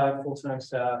 4 to 5 full-time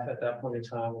staff at that point in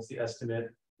time was the estimate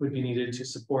would be needed to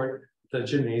support the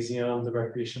gymnasium, the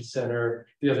recreation center,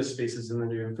 the other spaces in the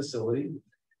new facility.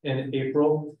 In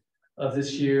April of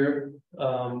this year,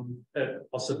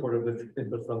 also supported with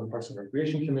input from the Parks and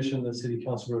Recreation Commission, the City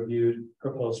Council reviewed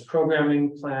proposed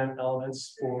programming plan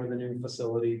elements for the new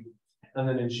facility. And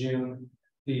then in June,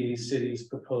 the city's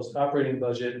proposed operating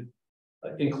budget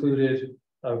included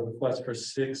a request for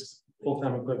 6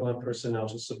 full-time equivalent personnel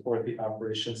to support the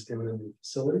operations in the new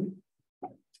facility.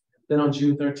 Then on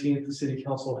June 13th, the City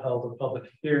Council held a public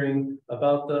hearing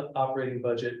about the operating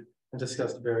budget and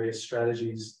discussed various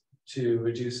strategies to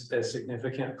reduce a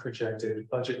significant projected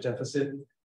budget deficit.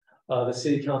 The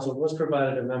City Council was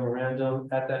provided a memorandum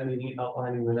at that meeting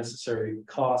outlining the necessary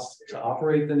costs to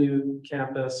operate the new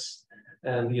campus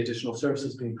and the additional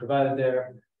services being provided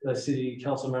there. The City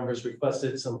Council members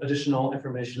requested some additional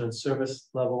information and service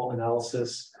level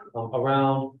analysis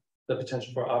around the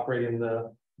potential for operating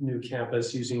the new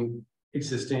campus using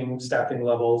existing staffing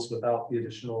levels without the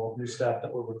additional new staff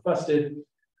that were requested.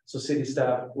 So city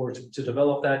staff were to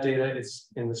develop that data. It's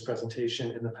in this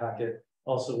presentation in the packet.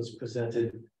 Also was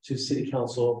presented to City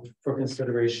Council for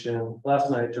consideration last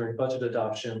night during budget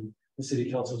adoption. the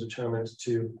city council determined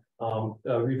to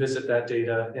revisit that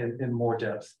data in more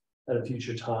depth at a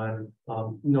future time,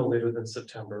 no later than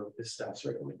September, is staff's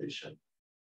recommendation.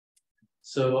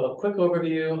 So a quick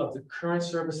overview of the current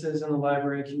services in the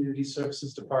Library and Community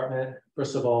Services Department.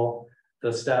 First of all,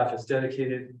 the staff is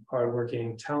dedicated,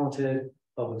 hardworking, talented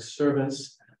public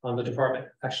servants. The department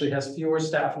actually has fewer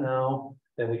staff now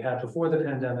than we had before the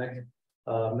pandemic.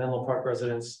 Menlo Park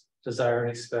residents desire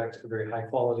and expect a very high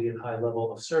quality and high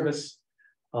level of service.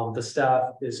 The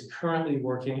staff is currently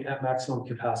working at maximum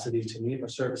capacity to meet our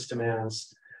service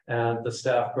demands, and the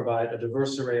staff provide a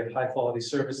diverse array of high quality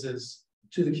services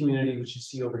to the community, which you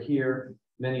see over here.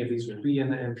 Many of these would be in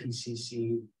the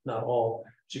MPCC, not all,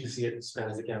 but you can see it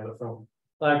spans the gamut from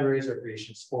libraries,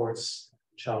 recreation, sports,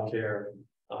 childcare,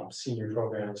 senior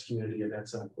programs, community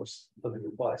events, and of course, the Living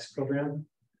Robotics program.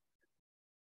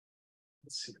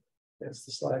 Let's see, that's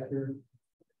the slide here.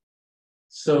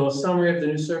 So a summary of the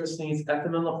new service needs at the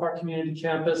Menlo Park Community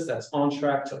Campus that's on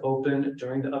track to open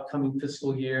during the upcoming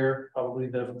fiscal year, probably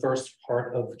the first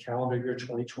part of calendar year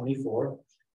 2024.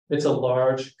 It's a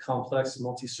large, complex,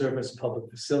 multi-service public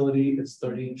facility. It's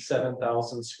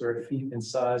 37,000 square feet in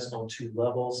size on 2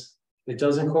 levels. It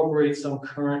does incorporate some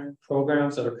current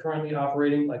programs that are currently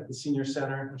operating, like the Senior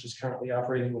Center, which is currently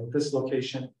operating with this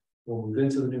location. We'll move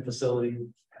into the new facility.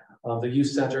 The Youth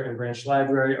Center and Branch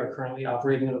Library are currently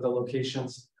operating at other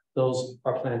locations. Those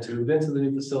are planned to move into the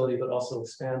new facility, but also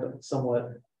expand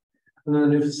somewhat. And then the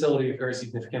new facility very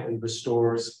significantly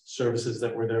restores services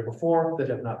that were there before that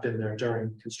have not been there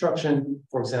during construction.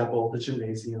 For example, the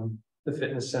gymnasium, the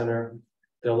fitness center,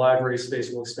 the library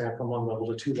space will expand from 1 level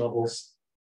to 2 levels.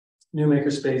 New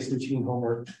makerspace, new teen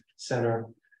homework center.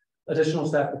 Additional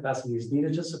staff capacity is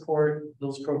needed to support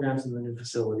those programs in the new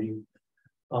facility.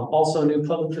 Also, new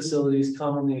public facilities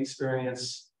commonly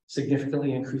experience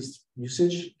significantly increased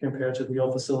usage compared to the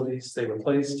old facilities they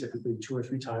replace, typically 2 or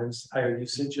 3 times higher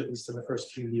usage, at least in the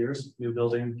first few years. New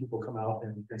building, people come out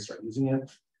and start using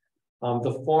it.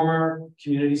 The former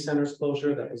community center's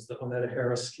closure, that was the Onetta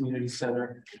Harris Community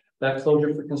Center, that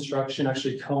closure for construction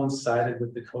actually coincided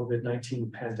with the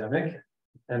COVID-19 pandemic.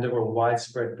 And there were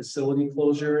widespread facility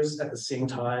closures at the same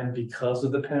time because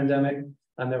of the pandemic.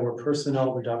 And there were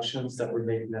personnel reductions that were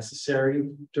made necessary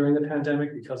during the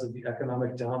pandemic because of the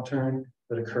economic downturn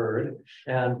that occurred.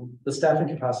 And the staffing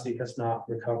capacity has not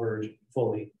recovered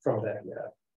fully from that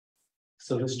yet.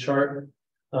 So this chart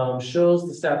shows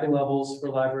the staffing levels for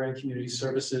library and community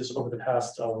services over the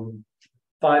past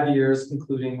 5 years,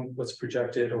 including what's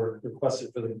projected or requested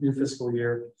for the new fiscal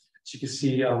year. So you can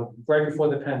see right before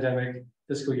the pandemic,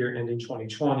 fiscal year ending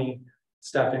 2020,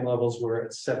 staffing levels were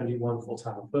at 71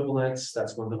 full-time equivalents.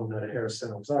 That's when the Onetta Harris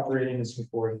Center was operating and so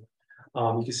forth.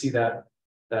 You can see that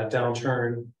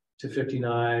downturn to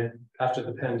 59 after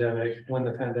the pandemic, when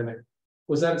the pandemic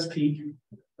was at its peak,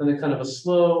 and then kind of a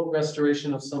slow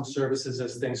restoration of some services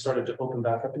as things started to open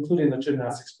back up, including the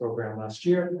gymnastics program last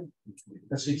year.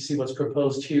 And so you can see what's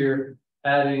proposed here,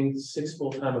 adding 6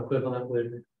 full-time equivalent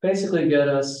would basically get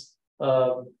us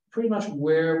pretty much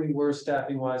where we were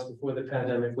staffing wise before the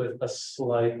pandemic, with a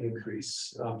slight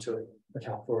increase to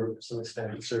account for some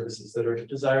expanded services that are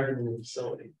desired in the new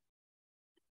facility.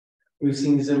 We've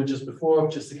seen these images before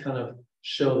just to kind of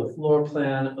show the floor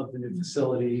plan of the new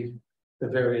facility, the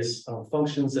various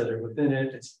functions that are within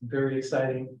it. It's very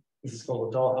exciting. This is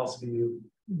called a dollhouse view.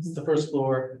 This is the first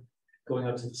floor. Going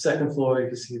up to the second floor, you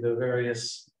can see the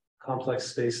various complex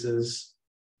spaces.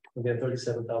 Again,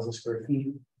 37,000 square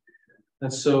feet.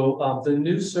 And so the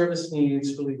new service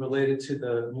needs really related to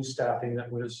the new staffing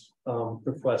that was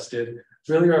requested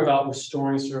really are about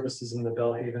restoring services in the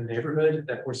Belhaven neighborhood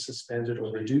that were suspended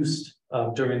or reduced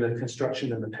during the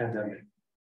construction and the pandemic.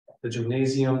 The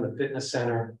gymnasium, the fitness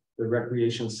center, the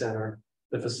recreation center,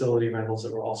 the facility rentals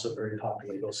that were also very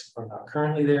popular. Those are not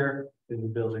currently there. The new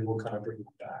building will kind of bring them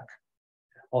back.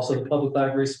 Also, the public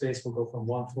library space will go from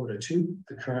 1 floor to 2.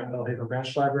 The current Belhaven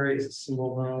Branch Library is a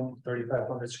single room,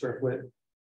 3,500 square foot,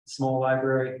 small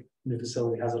library. The new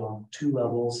facility has it on 2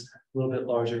 levels, a little bit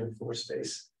larger in floor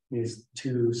space. These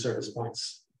 2 service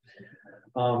points.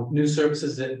 New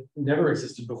services that never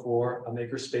existed before, a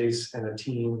makerspace and a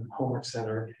teen homework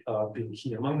center being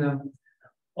key among them.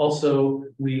 Also,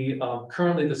 we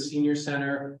currently the senior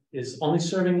center is only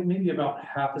serving maybe about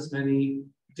half as many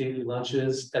daily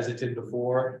lunches as it did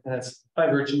before, and that's by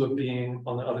virtue of being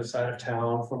on the other side of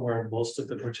town from where most of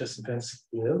the participants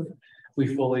live.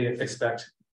 We fully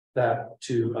expect that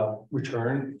to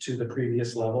return to the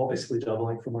previous level, basically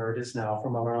doubling from where it is now,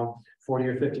 from around 40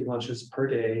 or 50 lunches per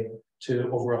day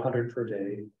to over 100 per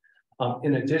day.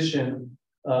 In addition,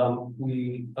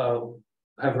 we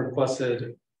have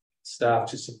requested staff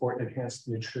to support enhanced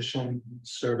nutrition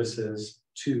services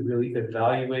to really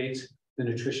evaluate the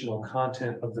nutritional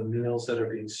content of the meals that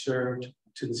are being served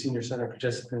to the senior center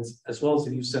participants, as well as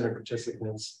the youth center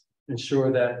participants,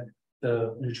 ensure that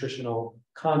the nutritional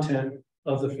content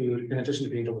of the food, in addition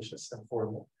to being delicious and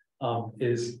affordable,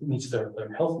 meets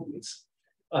their health needs.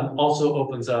 Also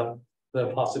opens up the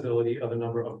possibility of a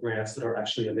number of grants that are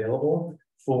actually available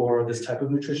for this type of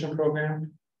nutrition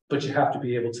program, but you have to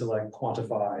be able to like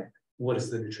quantify what is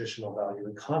the nutritional value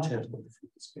and content of the food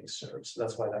that's being served. So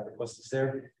that's why that request is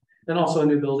there. And also a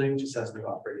new building just has new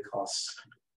operating costs,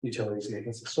 utilities,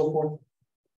 maintenance, and so forth.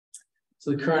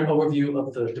 So the current overview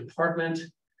of the department,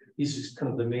 these are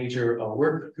kind of the major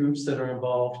work groups that are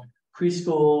involved.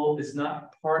 Preschool is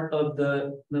not part of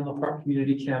the Menlo Park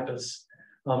Community Campus.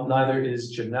 Neither is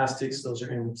gymnastics. Those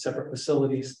are in separate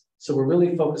facilities. So we're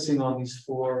really focusing on these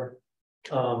four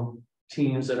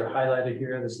teams that are highlighted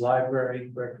here. There's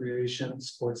library, recreation,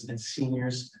 sports, and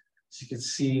seniors. So you can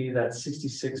see that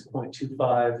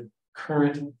 66.25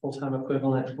 current full-time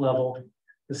equivalent level.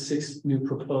 The 6 new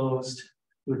proposed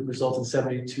would result in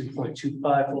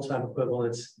 72.25 full-time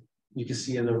equivalents. You can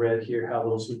see in the red here how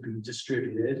those would be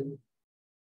distributed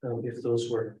if those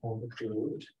were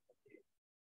approved.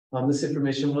 This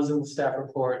information was in the staff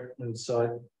report, and so I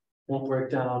won't break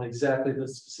down exactly the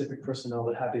specific personnel,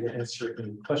 but happy to answer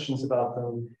any questions about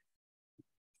them.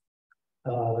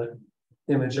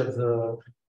 Image of the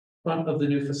front of the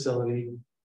new facility.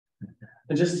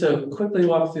 And just to quickly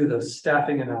walk through the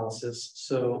staffing analysis.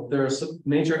 So there are some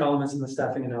major elements in the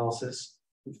staffing analysis.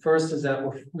 The first is that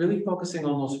we're really focusing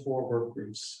on those 4 work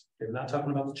groups. We're not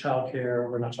talking about the childcare,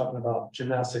 we're not talking about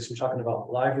gymnastics, we're talking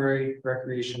about library,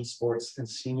 recreation, sports, and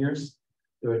seniors.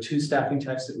 There are 2 staffing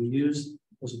types that we use.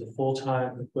 Those are the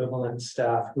full-time equivalent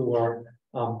staff who are,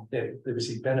 they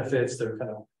receive benefits, they're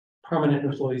kind of permanent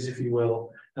employees, if you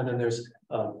will. And then there's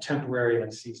temporary,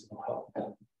 like seasonal help,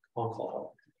 on-call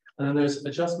help. And then there's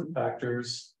adjustment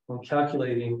factors when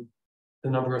calculating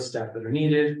the number of staff that are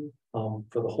needed for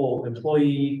the whole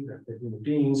employee. They're human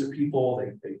beings or people,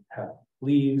 they have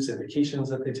leaves and vacations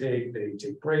that they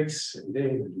take breaks every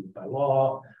day, they're due by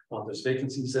law. There's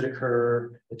vacancies that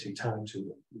occur, they take time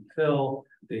to refill,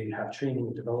 they have training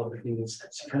and development needs.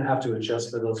 So you kind of have to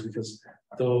adjust for those because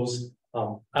those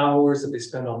hours that they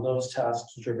spend on those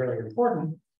tasks, which are very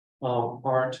important,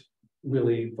 aren't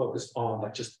really focused on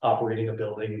like just operating a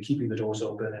building and keeping the doors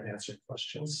open and answering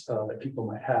questions that people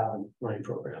might have in running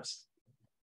programs.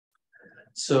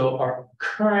 So our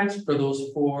current for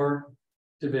those 4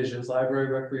 divisions, library,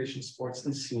 recreation, sports,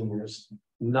 and seniors,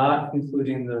 not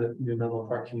including the new Menlo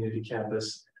Park Community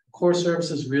Campus. Core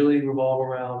services really revolve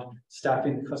around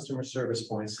staffing the customer service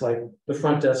points, like the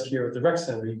front desk here at the rec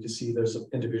center. You can see there's an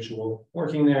individual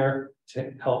working there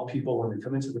to help people when they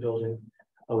come into the building.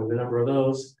 We have a number of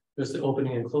those. There's the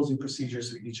opening and closing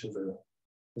procedures for each of the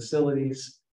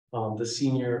facilities. The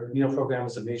senior meal program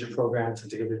is a major program. It's a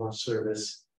daily lunch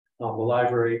service. The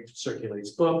library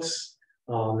circulates books.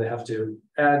 They have to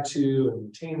add to and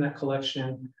maintain that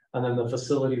collection. And then the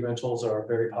facility rentals are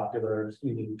very popular.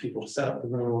 You need people to set up the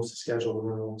rooms, to schedule the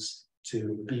rooms,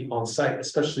 to be on site,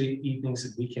 especially evenings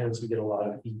and weekends. We get a lot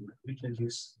of weekend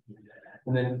use.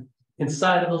 And then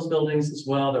inside of those buildings as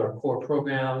well, there are core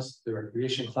programs, the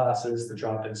recreation classes, the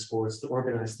drop-in sports, the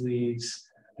organized leagues.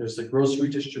 There's the grocery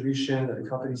distribution that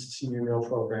accompanies the senior meal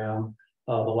program.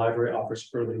 The library offers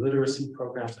early literacy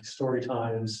programs like story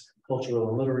times, cultural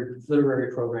and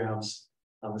literary programs.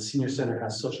 The senior center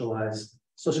has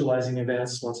socializing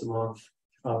events once a month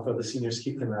for the seniors,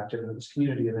 keep them active in those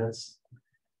community events.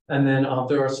 And then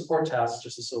there are support tasks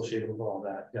just associated with all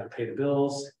that. You got to pay the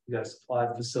bills, you got to supply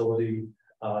the facility.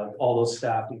 All those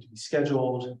staff need to be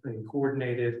scheduled and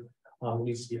coordinated. It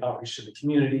needs to be outreach to the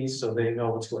community so they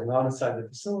know what's going on inside the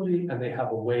facility and they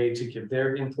have a way to give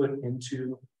their input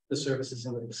into the services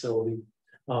in the facility.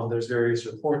 There's various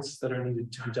reports that are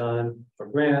needed to be done for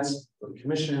grants, for the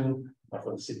commission,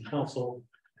 for the city council.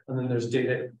 And then there's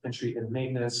data entry and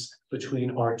maintenance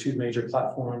between our 2 major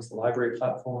platforms, the library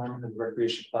platform and the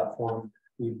recreation platform.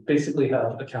 We basically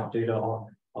have account data on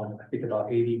I think about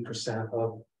 80%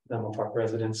 of Menlo Park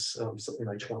residents, something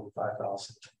like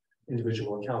 25,000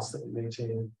 individual accounts that we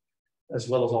maintain, as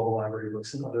well as all the library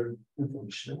books and other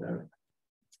information in there.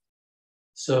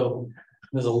 So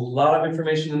there's a lot of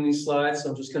information in these slides, so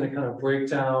I'm just going to kind of break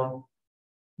down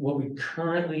what we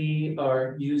currently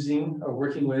are using or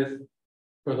working with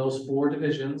for those 4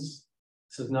 divisions.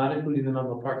 This is not including the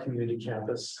Menlo Park Community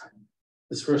Campus.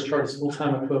 This first chart is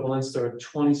full-time equivalents. There are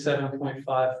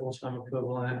 27.5 full-time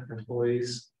equivalent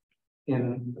employees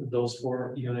in those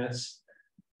 4 units.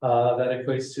 That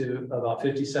equates to about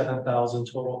 57,000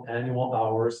 total annual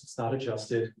hours. It's not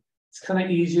adjusted. It's kind of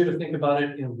easier to think about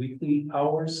it in weekly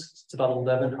hours. It's about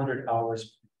 1,100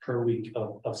 hours per week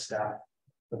of staff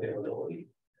availability.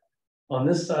 On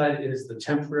this side is the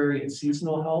temporary and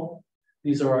seasonal help.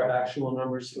 These are our actual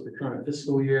numbers for the current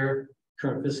fiscal year.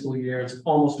 Current fiscal year, it's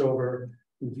almost over.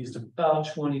 We've used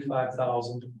about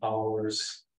 25,000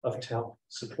 hours of temp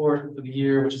support for the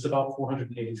year, which is about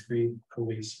 483 per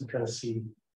week. So you kind of see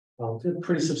a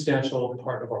pretty substantial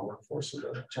part of our workforce with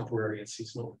the temporary and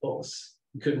seasonal folks.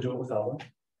 We couldn't do it without them.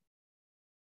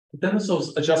 But then there's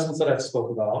those adjustments that I spoke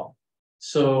about.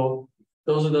 So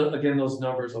those are again, those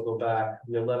numbers, I'll go back,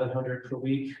 the 1,100 per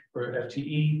week for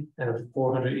FTE and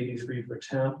 483 for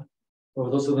temp.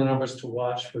 Well, those are the numbers to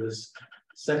watch for this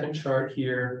second chart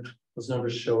here. Those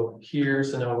numbers show up here.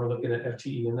 So now we're looking at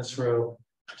FTE in this row,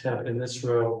 temp in this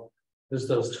row. There's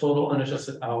those total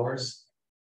unadjusted hours.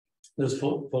 Those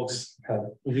folks have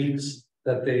leaves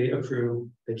that they accrue,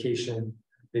 vacation,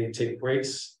 they take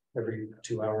breaks every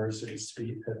 2 hours. It needs to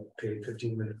be a paid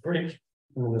 15-minute break.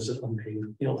 And then there's an unpaid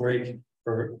meal break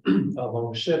for a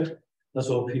longer shift. That's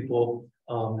what people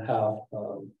have.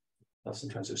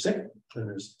 Sometimes they're sick, and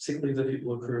there's sick leave that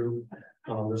people accrue.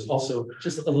 There's also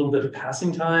just a little bit of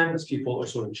passing time as people are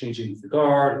sort of changing the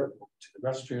guard or to the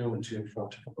restroom and to and from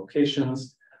different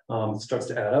locations. It starts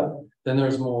to add up. Then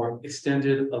there's more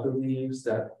extended other leaves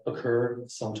that occur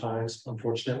sometimes.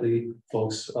 Unfortunately,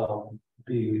 folks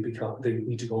they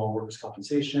need to go on workers'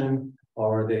 compensation,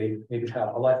 or they maybe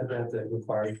have a life event that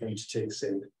requires them to take,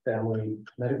 say, family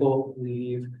medical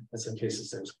leave. In some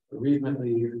cases, there's bereavement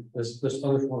leave. There's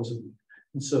other forms of leave.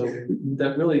 And so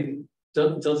that really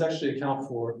does actually account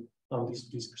for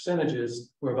these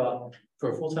percentages. We're about,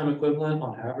 for a full-time equivalent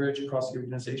on average across the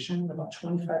organization, about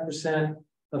 25%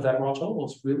 of that raw total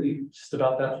is really just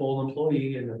about that whole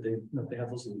employee, and that they have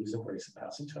those leaves and breaks and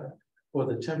passing time. For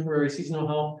the temporary seasonal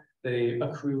help, they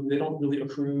don't really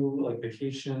accrue like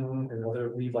vacation and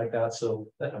other leave like that, so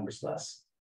that number's less.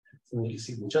 So you can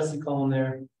see the adjusted column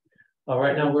there.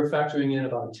 Right now we're factoring in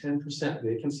about a 10%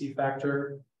 vacancy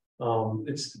factor.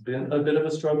 It's been a bit of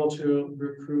a struggle to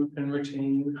recruit and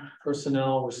retain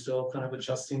personnel. We're still kind of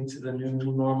adjusting to the new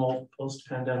normal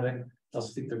post-pandemic. I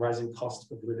also think the rising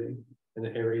cost of living in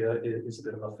the area is a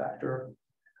bit of a factor.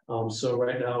 So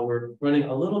right now we're running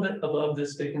a little bit above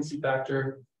this vacancy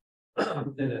factor.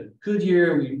 In a good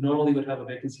year, we normally would have a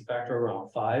vacancy factor around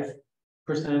 5%,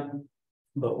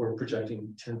 but we're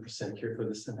projecting 10% here for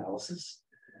this analysis.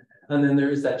 And then there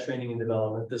is that training and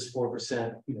development. This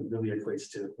 4%, really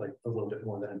equates to like a little bit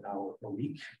more than an hour a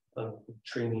week of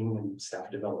training and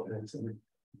staff development and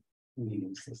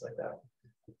meetings, things like that.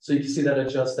 So you can see that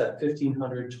adjusts that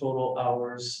 1,500 total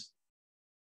hours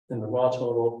in the raw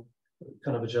total,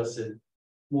 kind of adjusted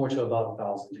more to about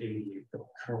 1,088 that we're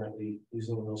currently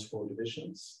using in those 4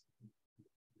 divisions.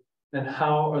 And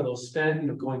how are those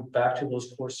spent? Going back to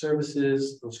those core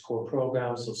services, those core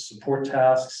programs, those support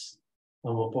tasks. I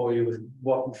won't bore you with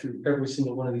walking through every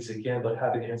single one of these again, but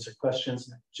having to answer questions.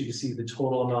 So you can see the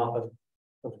total amount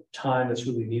of time that's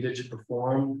really needed to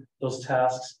perform those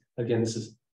tasks. Again, this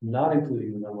is not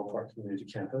including the Menlo Park Community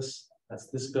Campus. That's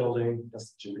this building,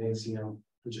 that's the gymnasium,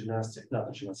 the gymnastic, not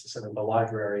the gymnastic center, the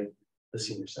library, the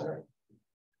senior center.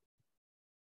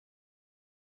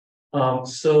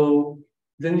 So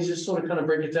then you just sort of kind of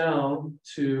break it down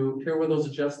to, here were those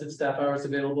adjusted staff hours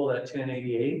available at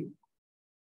 1088.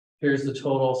 Here's the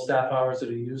total staff hours that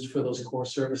are used for those core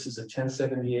services at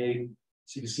 1078.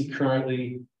 So you can see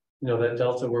currently, that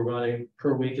delta we're running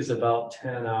per week is about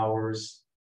 10 hours,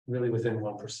 really within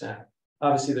 1%.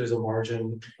 Obviously, there's a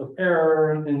margin of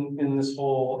error in this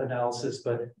whole analysis,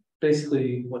 but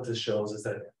basically what this shows is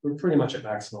that we're pretty much at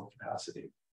maximum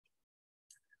capacity.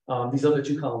 These other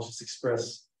 2 columns just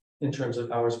express in terms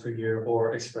of hours per year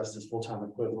or expressed as full-time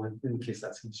equivalent, in case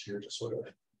that's easier to sort of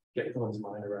get one's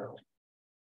mind around.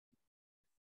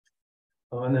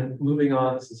 And then moving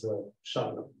on, this is a shot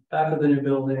of the back of the new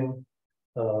building,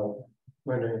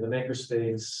 rendering of the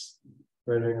makerspace,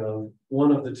 rendering of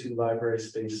one of the 2 library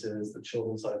spaces, the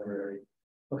children's library.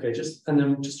 Okay, and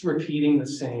then just repeating the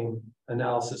same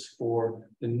analysis for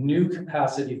the new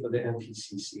capacity for the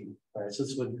MPCC, right? So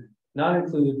this would not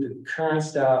include the current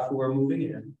staff who are moving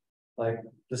in, like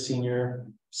the senior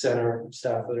center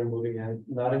staff that are moving in,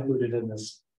 not included in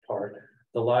this part.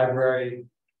 The library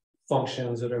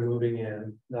functions that are moving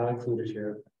in, not included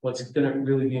here. What's going to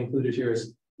really be included here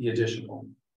is the additional.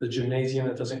 The gymnasium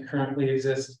that doesn't currently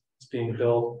exist is being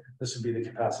built. This would be the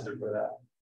capacity for that.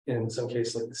 In some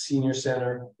cases, like the senior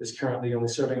center is currently only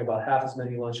serving about half as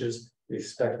many lunches. We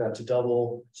expect that to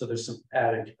double. So there's some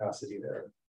added capacity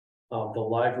there. The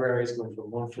library is going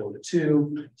from 1 floor to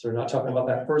 2, so we're not talking about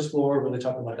that first floor, we're really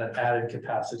talking about that added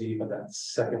capacity of that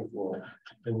second floor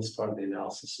in this part of the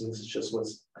analysis. So this is just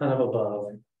what's kind of above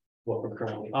what we're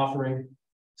currently offering.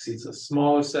 See, it's a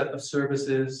smaller set of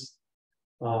services.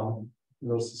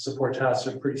 Those support tasks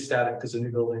are pretty static because a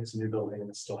new building is a new building and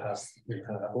it still has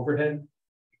kind of that overhead.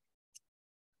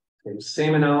 Okay,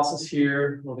 same analysis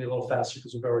here. We'll be a little faster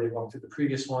because we've already walked through the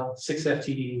previous one. 6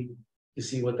 FTE. You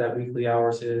see what that weekly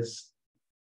hours is.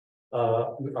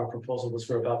 Our proposal was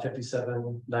for about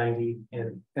 57.90,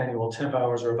 and annual temp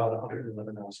hours are about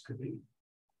 111 hours per week.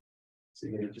 So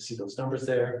you get to see those numbers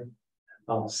there.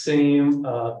 Same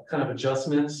kind of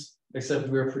adjustments, except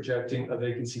we're projecting a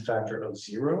vacancy factor of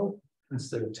 0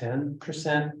 instead of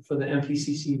 10% for the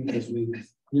MPCC, because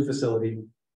new facility,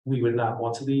 we would not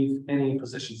want to leave any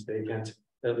positions vacant,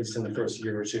 at least in the first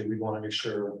year or two. We want to make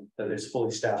sure that it's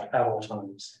fully staffed at all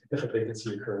times. If a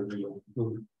vacancy occurred, we will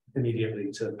move immediately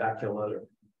to backfill it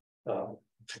or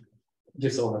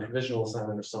give someone a provisional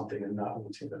assignment or something and not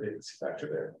maintain the vacancy factor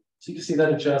there. So you can see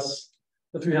that adjusts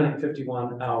the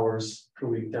 351 hours per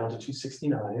week down to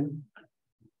 269.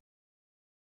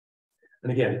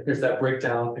 And again, here's that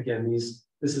breakdown. Again, this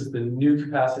is the new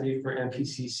capacity for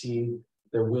MPCC.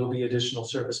 There will be additional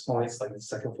service points like the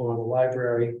second floor of the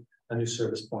library, a new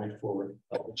service point for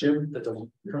the gym that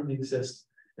doesn't currently exist,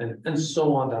 and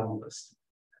so on down the list.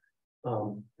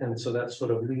 And so that sort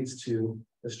of leads to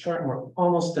this chart, and we're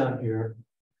almost done here.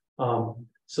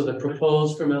 So the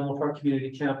proposed for Menlo Park Community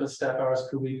Campus staff hours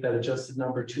per week, that adjusted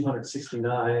number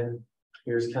 269.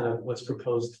 Here's kind of what's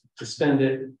proposed to spend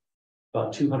it.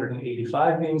 About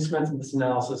 285 being spent in this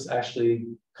analysis, actually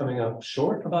coming up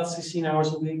short about 16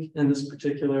 hours a week in this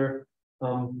particular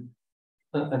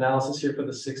analysis here for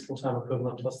the 6 full-time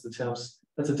equivalent plus the temps.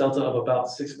 That's a delta of about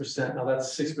 6%. Now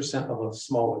that's 6% of a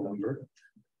smaller number.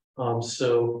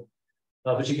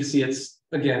 But you can see it's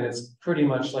pretty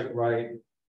much like right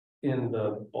in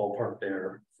the ballpark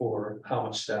there for how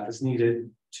much staff is needed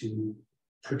to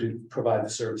provide the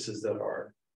services that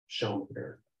are shown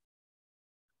here.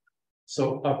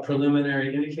 So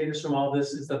preliminary indicators from all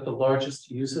this is that the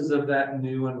largest uses of that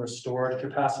new and restored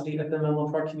capacity at the Menlo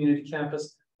Park Community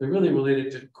Campus, they're really related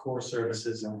to core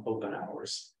services and open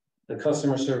hours. The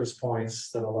customer service points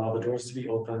that allow the doors to be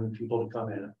open, people to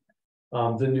come in.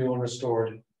 The new and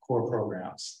restored core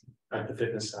programs, like the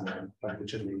fitness center, like the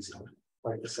gymnasium,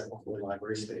 like the second floor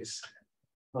library space.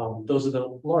 Those are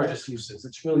the largest uses.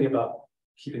 It's really about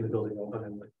keeping the building open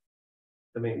and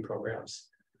the main programs.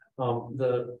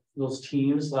 Those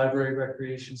teams, library,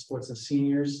 recreation, sports, and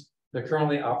seniors, they're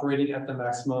currently operating at the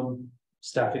maximum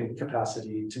staffing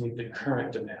capacity to meet the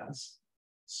current demands.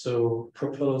 So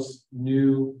proposed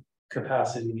new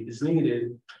capacity is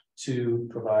needed to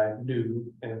provide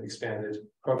new and expanded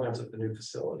programs at the new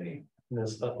facility. And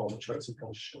there's all the charts are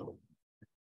going to show.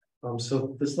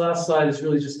 So this last slide is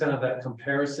really just kind of that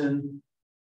comparison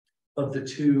of the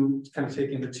two, kind of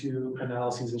taking the two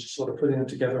analyses and just sort of putting them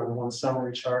together on one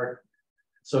summary chart.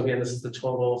 So again, this is the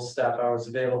total staff hours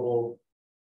available,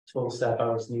 total staff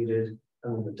hours needed,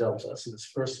 and then the delta. So this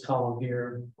first column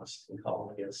here, or second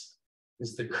column, I guess,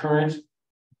 is the current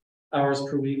hours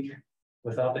per week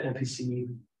without the MPCC.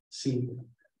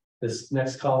 This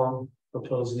next column,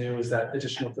 proposed new, is that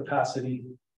additional capacity.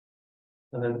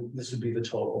 And then this would be the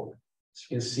total. So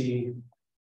you can see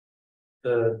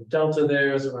the delta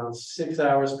there is around 6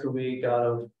 hours per week out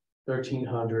of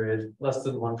 1,300, less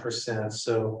than 1%.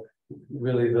 So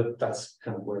really that's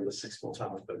kind of where the 6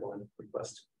 full-time equivalent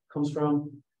request comes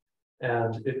from.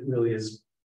 And it really is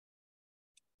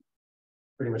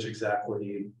pretty much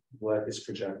exactly what is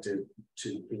projected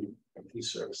to be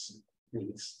these service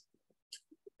needs.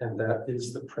 And that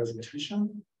is the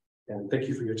presentation. And thank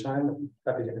you for your time. I'm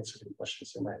happy to answer any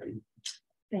questions there might be.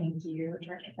 Thank you,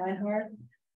 Director Reinhardt.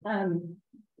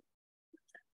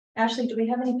 Ashley, do we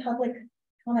have any public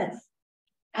comments?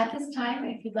 At this time,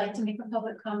 if you'd like to make a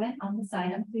public comment on this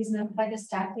item, please notify the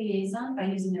staff liaison by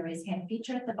using the raise hand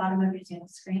feature at the bottom of your Zoom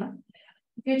screen.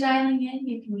 If you're dialing in,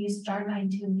 you can use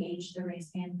 *9 to engage the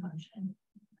raise hand function.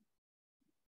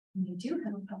 And we do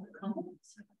have a public comment.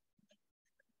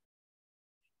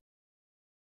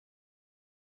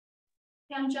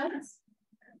 Pam Jones.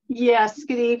 Yes,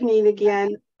 good evening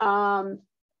again.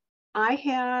 I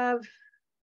have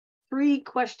 3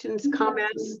 questions,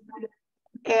 comments,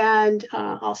 and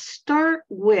I'll start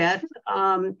with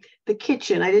the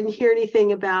kitchen. I didn't hear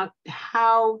anything about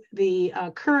how the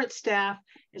current staff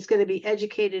is going to be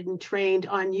educated and trained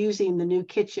on using the new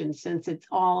kitchen, since it's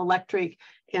all electric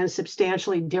and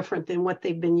substantially different than what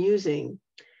they've been using.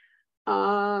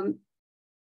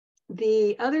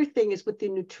 the other thing is with the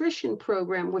nutrition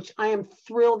program, which I am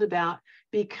thrilled about,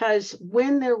 because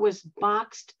when there was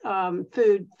boxed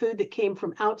food that came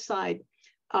from outside,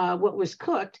 what was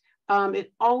cooked,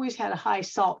 it always had a high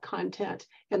salt content.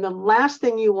 And the last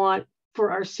thing you want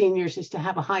for our seniors is to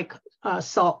have a high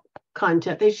salt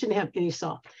content. They shouldn't have any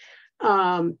salt,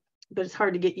 but it's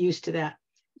hard to get used to that.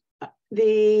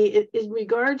 In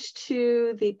regards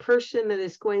to the person that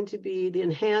is going to be the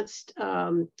enhanced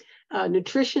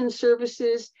nutrition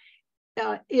services,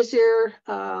 is there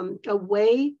a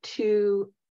way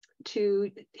to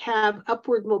have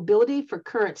upward mobility for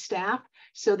current staff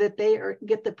so that they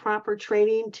get the proper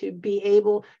training to be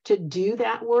able to do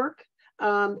that work?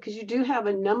 Because you do have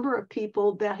a number of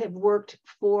people that have worked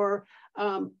for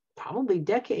probably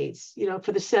decades,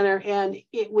 for the center, and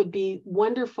it would be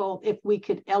wonderful if we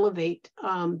could elevate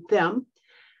them.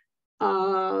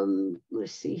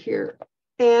 Let's see here.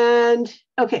 And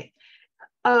okay.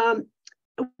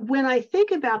 When I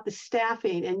think about the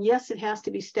staffing, and yes, it has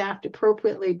to be staffed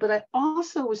appropriately, but I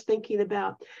also was thinking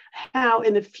about how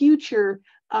in the future,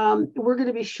 we're going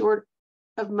to be short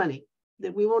of money,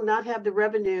 that we will not have the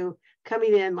revenue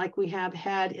coming in like we have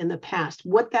had in the past.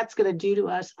 What that's going to do to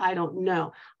us, I don't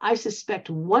know. I suspect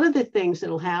one of the things that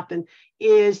will happen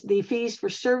is the fees for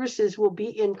services will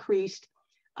be increased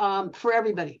for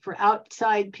everybody, for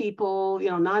outside people,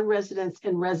 non-residents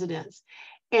and residents.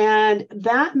 And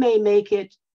that may make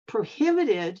it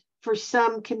prohibited for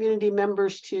some community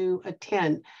members to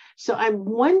attend. So I'm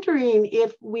wondering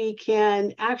if we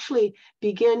can actually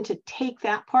begin to take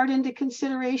that part into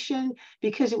consideration,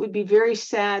 because it would be very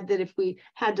sad that if we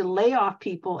had to lay off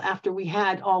people after we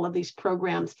had all of these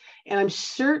programs. And I'm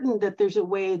certain that there's a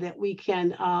way that we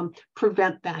can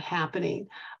prevent that happening.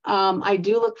 I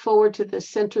do look forward to the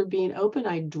center being open.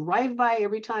 I drive by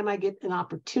every time I get an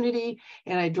opportunity,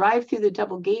 and I drive through the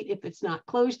double gate if it's not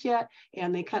closed yet.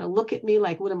 And they kind of look at me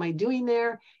like, what am I doing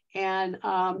there? And,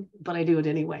 but I do it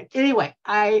anyway. Anyway,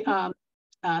 I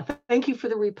thank you for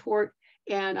the report,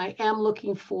 and I am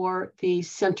looking for the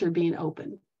center being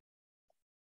open.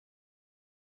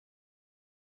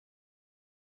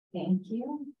 Thank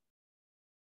you.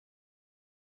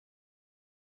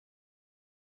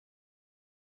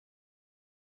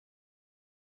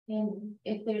 And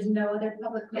if there's no other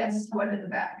public comments. Yes, one in the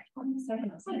back.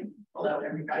 Hello,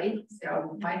 everybody.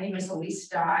 So my name is Elise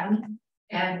Stein,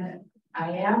 and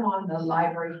I am on the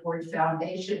Library Board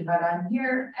Foundation, but I'm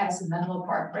here as a Menlo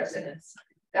Park resident.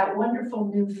 That wonderful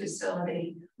new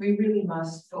facility, we really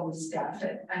must fully staff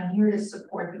it. I'm here to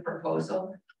support the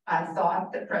proposal. I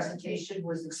thought the presentation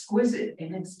was exquisite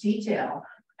in its detail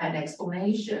and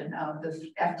explanation of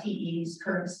the FTE's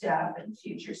current staff and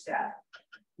future staff.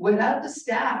 Without the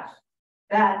staff,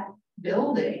 that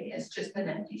building is just an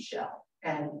empty shell.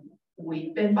 And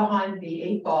we've been behind the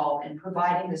 8 ball in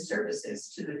providing the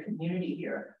services to the community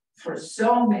here for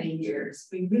so many years.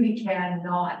 We really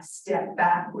cannot step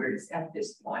backwards at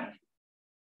this point.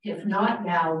 If not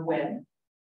now, when?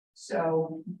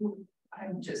 So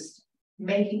I'm just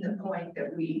making the point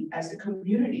that we as a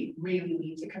community really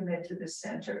need to commit to the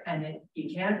center, and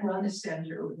you can't run the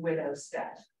center without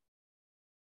staff.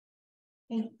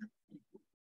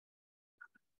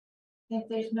 If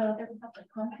there's no other public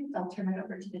comments, I'll turn it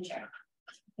over to the chair.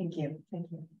 Thank you. Thank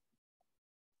you.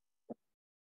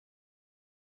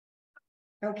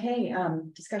 Okay,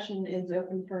 discussion is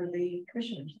open for the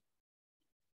commissioners.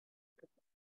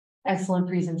 Excellent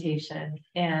presentation.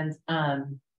 And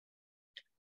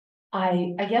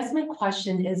I guess my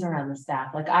question is around the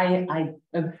staff. Like I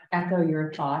echo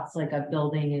your thoughts, like a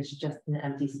building is just an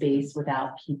empty space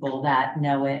without people that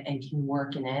know it and can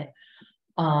work in it.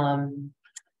 I'm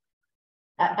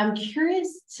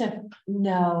curious to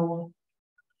know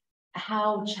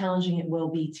how challenging it will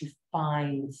be to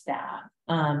find staff.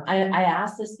 I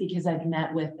ask this because I've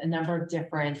met with a number of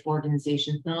different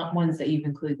organizations, not ones that you've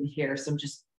included here. So I'm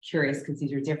just curious because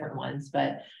these are different ones,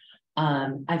 but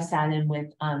I've sat in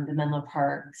with the Menlo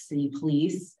Park City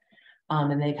Police,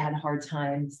 and they've had a hard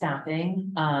time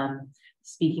staffing.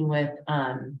 Speaking with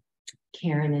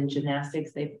Karen in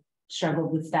gymnastics, they've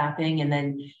struggled with staffing, and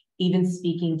then even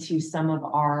speaking to some of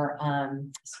our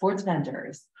sports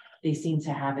vendors, they seem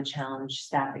to have a challenge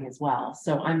staffing as well.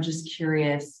 So I'm just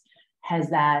curious,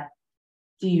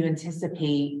 do you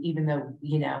anticipate, even though,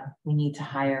 we need to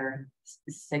hire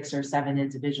 6 or 7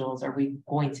 individuals, are we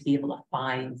going to be able to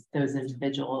find those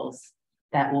individuals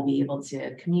that will be able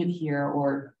to commute here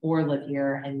or live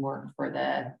here and work for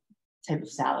the type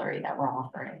of salary that we're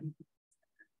offering?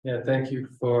 Yeah, thank you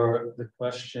for the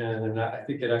question, and I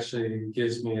think it actually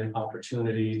gives me an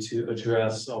opportunity to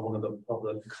address one of the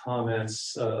public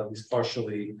comments, at least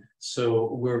partially.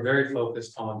 So we're very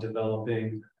focused on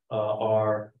developing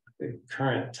our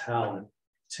current talent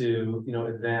to,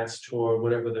 advance toward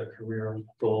whatever their career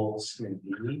goals may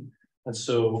be. And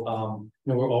so,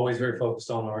 we're always very focused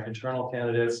on our internal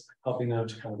candidates, helping them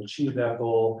to kind of achieve that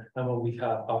goal. And when we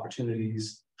have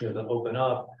opportunities, that open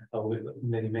up,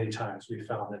 many times we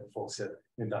found that folks have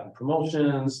gotten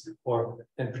promotions, or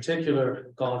in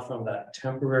particular, gone from that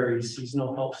temporary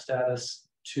seasonal help status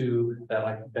to that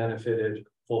like benefited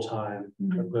full-time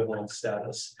equivalent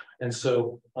status. And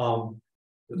so,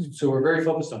 so we're very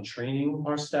focused on training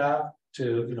our staff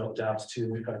to, adapt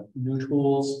to kind of new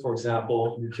tools, for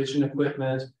example, new kitchen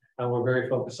equipment. And we're very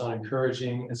focused on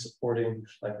encouraging and supporting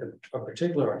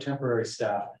our temporary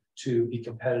staff to be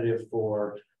competitive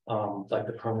for like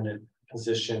the permanent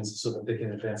positions so that they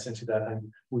can advance into that.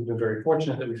 And we've been very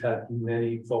fortunate that we've had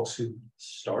many folks who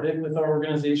started with our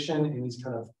organization in these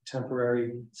kind of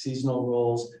temporary seasonal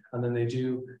roles, and then they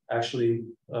do actually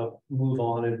move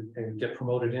on and get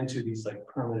promoted into these like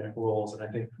permanent roles. And I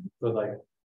think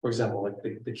for example,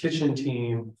 like the kitchen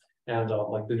team and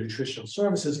like the nutritional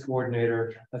services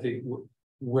coordinator, I think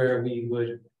where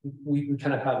we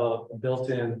kind of have a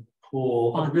built-in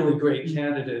pool of really great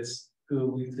candidates who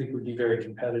we think would be very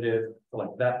competitive for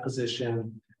like that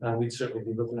position. We'd certainly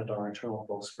be looking at our internal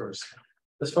folks first.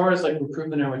 As far as like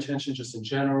recruitment and retention, just in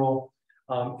general,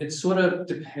 it sort of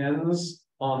depends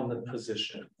on the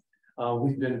position.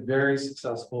 We've been very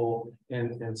successful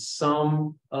in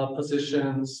some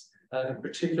positions, in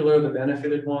particular the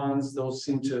benefited ones. Those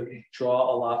seem to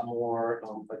draw a lot more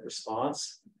like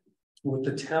response. With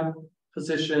the temp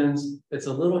positions, it's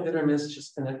a little hit or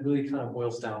miss, and it really kind of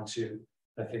boils down to,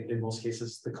 I think in most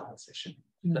cases, the compensation,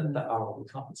 the hourly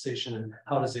compensation, and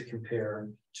how does it compare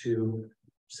to,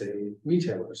 say,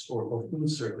 retailers or food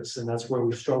service. And that's where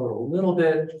we struggled a little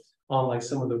bit on like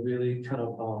some of the really kind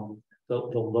of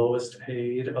the lowest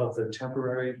paid of the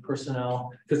temporary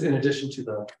personnel, because in addition to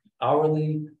the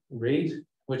hourly rate,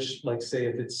 which like say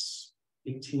if it's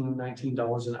 $18,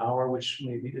 $19 an hour, which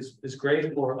maybe is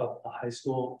great for a high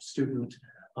school student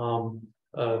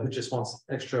who just wants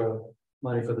extra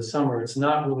money for the summer, it's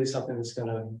not really something that's going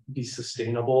to be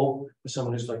sustainable for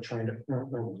someone who's like trying to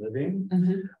earn a living.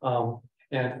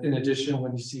 And in addition,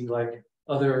 when you see like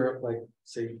other, like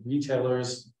say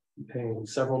retailers paying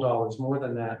several dollars more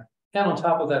than that, and on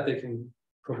top of that, they can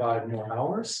provide more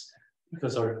hours,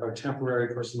 because our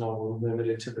temporary personnel were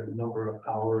limited to the number of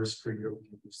hours per year we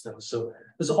can use them. So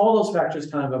there's all those factors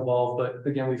kind of involved, but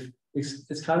again,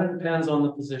 it's kind of depends on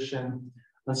the position.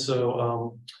 And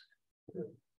so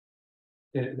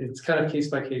it's kind of case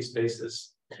by case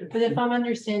basis. But if I'm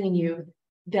understanding you,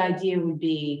 the idea would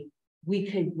be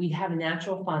we'd have a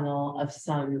natural funnel of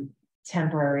some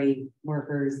temporary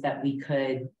workers that we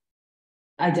could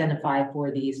identify for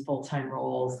these full-time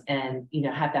roles, and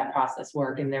have that process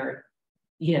work. And there,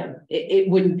 it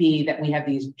wouldn't be that we have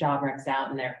these job recs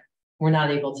out and we're not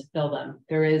able to fill them.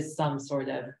 There is some sort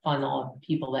of funnel of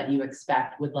people that you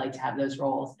expect would like to have those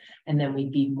roles, and then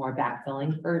we'd be more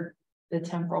backfilling for the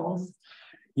temp roles.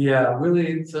 Yeah,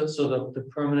 really. So the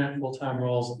permanent full-time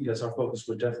roles, yes, our focus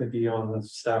would definitely be on the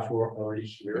staff who are already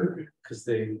here, because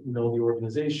they know the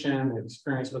organization, they have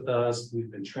experience with us.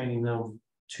 We've been training them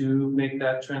to make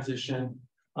that transition.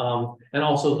 And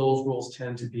also those roles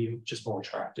tend to be just more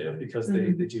attractive because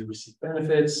they do receive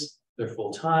benefits. They're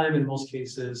full-time in most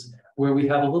cases. Where we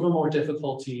have a little more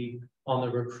difficulty on the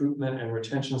recruitment and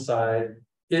retention side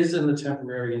is in the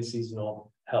temporary and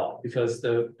seasonal help, because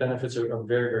the benefits are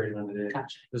very, very limited.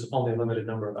 Gotcha. There's only a limited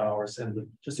number of hours, and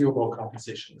just the overall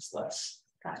compensation is less.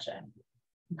 Gotcha.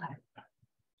 Okay.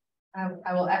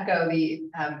 I will echo the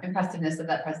impressiveness of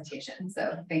that presentation.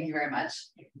 So thank you very much.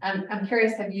 I'm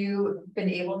curious, have you been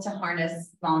able to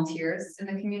harness volunteers in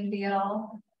the community at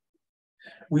all?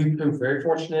 We've been very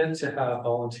fortunate to have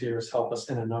volunteers help us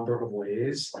in a number of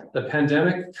ways. The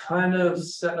pandemic kind of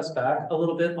set us back a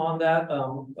little bit on that.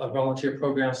 Volunteer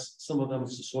programs, some of them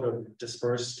sort of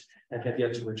dispersed and have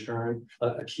yet to return.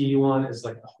 A key one is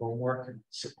like the homework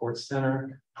support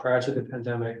center. Prior to the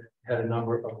pandemic, we had a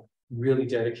number of really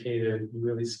dedicated,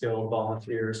 really skilled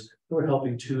volunteers who were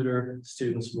helping tutor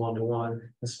students one-to-one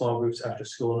in small groups after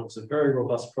school. And it was a very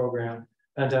robust program.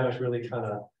 Pandemic really kind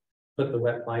of put the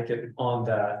wet blanket on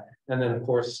that. And then of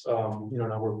course, now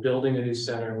we're building a new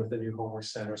center with a new homework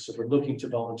center. So we're looking to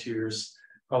volunteers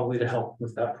probably to help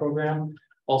with that program.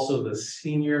 Also the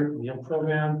senior meal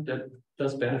program that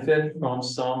does benefit from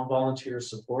some volunteer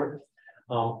support.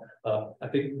 I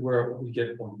think where we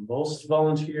get the most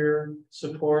volunteer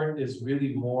support is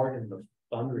really more in the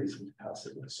fundraising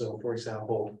capacity. So for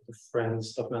example, the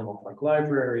Friends of Menlo Park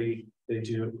Library, they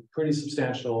do pretty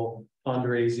substantial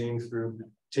fundraising through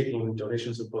taking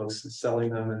donations of books and selling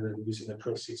them and then using the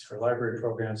proceeds for library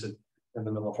programs. And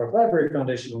the Menlo Park Library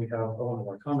Foundation, we have one of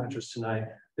our commenters tonight,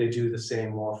 they do the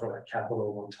same more for like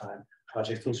capital one-time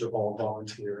projects. Those are all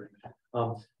volunteer.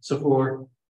 So for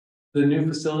the new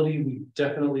facility, we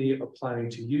definitely are planning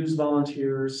to use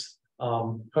volunteers.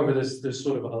 However, there's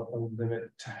sort of a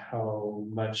limit to how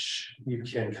much you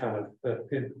can kind of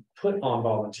put on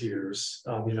volunteers,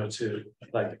 to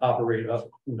like operate up,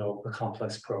 a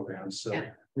complex program. So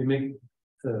we make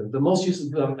the most use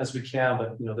of them as we can,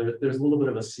 but there's a little bit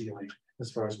of a ceiling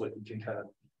as far as what you can kind of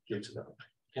give to them.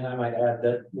 And I might add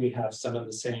that we have some of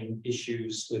the same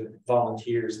issues with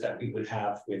volunteers that we would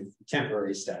have with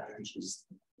temporary staff, which is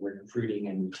recruiting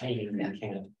and retaining. We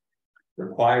can't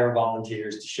require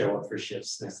volunteers to show up for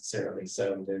shifts necessarily.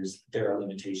 So there are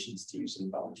limitations to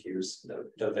using volunteers,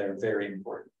 though they're very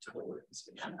important to the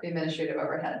organization. The administrative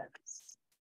overhead.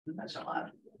 That's a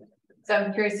lot. So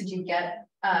I'm curious, did you get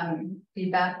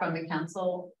feedback from the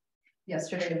council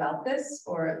yesterday about this,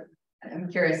 or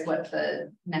I'm curious what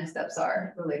the next steps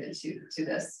are related to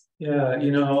this? Yeah, I'm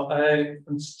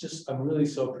really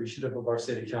so appreciative of our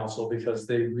city council because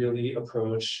they really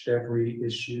approach every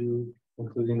issue,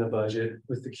 including the budget,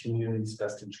 with the community's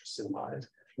best interests in mind.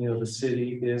 The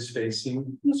city is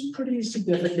facing some pretty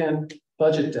significant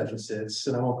budget deficits,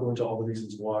 and I won't go into all the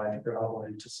reasons why. They're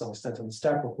outlined to some extent in the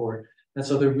staff report. And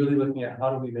so they're really looking at how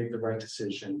do we make the right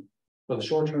decision for the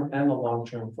short term and the long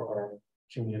term for our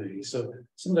community. So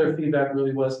some of their feedback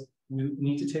really was, we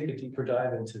need to take a deeper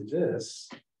dive into this.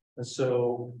 And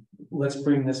so let's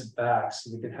bring this back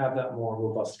so we can have that more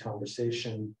robust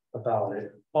conversation about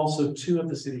it. Also, 2 of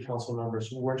the city council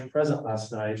members weren't present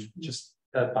last night, just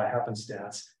by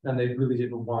happenstance, and they really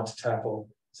didn't want to tackle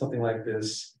something like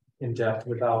this in depth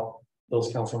without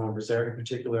those council members there. In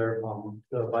particular,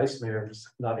 the vice mayor was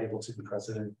not able to be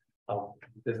present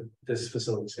in this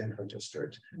facility's in her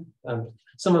district.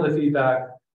 Some of the feedback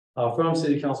from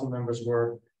city council members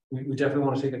were, we definitely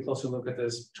want to take a closer look at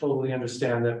this, totally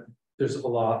understand that there's a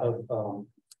lot of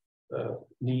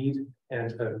need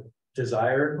and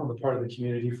desire on the part of the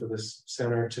community for this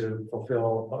center to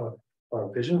fulfill our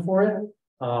vision for it.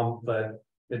 But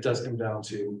it does come down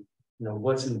to,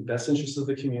 what's in the best interest of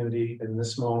the community in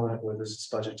this moment where there's this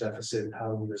budget deficit, how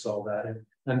do we resolve that?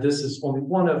 And this is only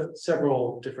one of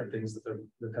several different things that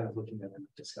they're kind of looking at in the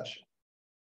discussion.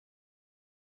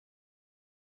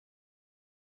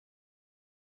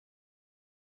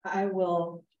 I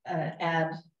will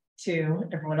add to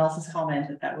everyone else's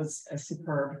comment that was a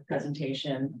superb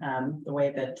presentation. The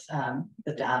way that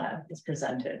the data is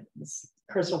presented is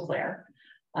crystal clear.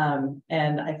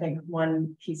 And I think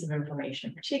one piece of information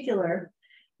in particular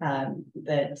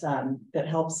that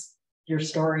helps your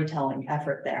storytelling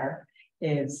effort there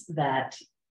is that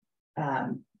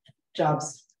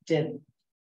jobs did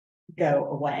go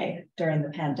away during the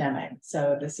pandemic.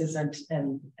 So this isn't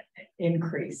an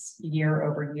increase year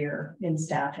over year in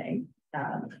staffing.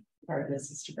 Part of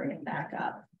this is to bring it back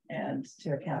up and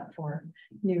to account for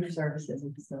new services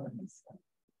and facilities.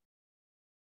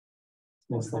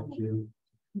 Well, thank you.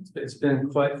 It's been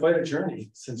quite a journey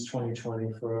since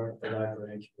 2020 for the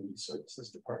Library and Community Services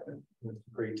Department. With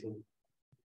a great team.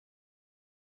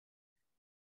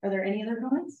 Are there any other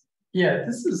comments? Yeah,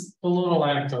 this is a little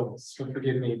anecdotal, so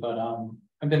forgive me, but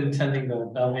I've been attending the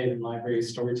Belhaven Library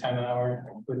Storytime Hour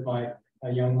with my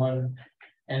young one,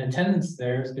 and attendance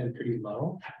there has been pretty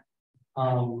low.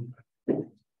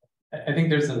 I think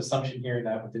there's an assumption here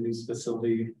that with the new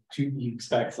facility, you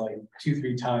expect like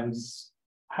 2-3 times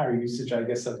higher usage. I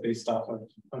guess that's based off of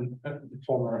the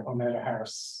former Omega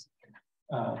Harris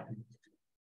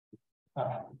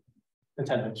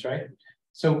attendance, right?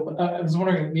 So I was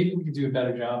wondering, maybe we could do a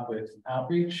better job with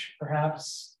outreach,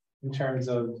 perhaps, in terms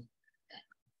of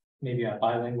maybe a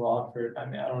bilingual offer. I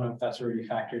mean, I don't know if that's already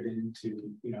factored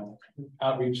into,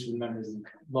 outreach to the members of the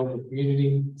local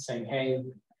community, saying, hey,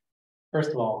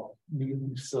 first of all, the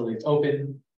facility is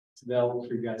open, it's available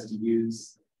for you guys to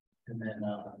use. And then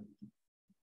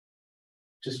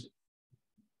just,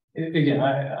 again,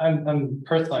 I'm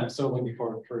personally, I'm so looking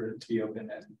forward for it to be open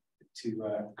and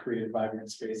to create a vibrant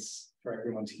space for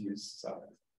everyone to use. So,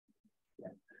 yeah.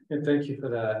 And thank you for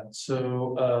that.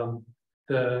 So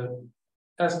the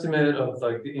estimate of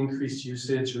like the increased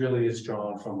usage really is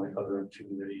drawn from like other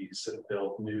communities that have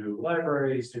built new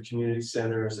libraries, new community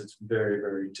centers. It's very,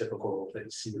 very typical that you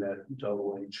see that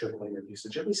doubling, tripling of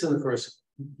usage, at least in the first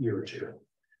year or two.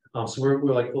 So we're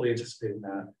like fully anticipating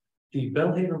that. The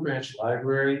Bellhaven Branch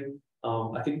Library,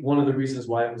 I think one of the reasons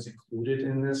why it was included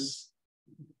in this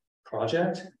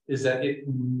project is that it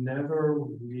never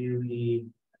really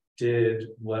did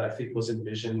what I think was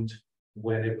envisioned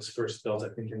when it was first built, I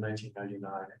think in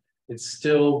 1999. It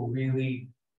still really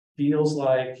feels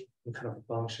like it kind of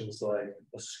functions like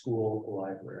a school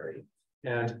library.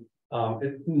 And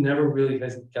it never really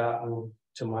has gotten,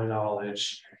 to my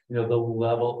knowledge, the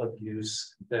level of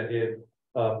use that it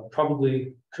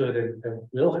probably could and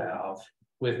will have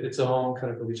with its own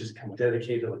kind of really just kind of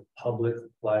dedicated like public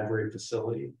library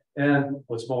facility. And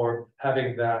what's more,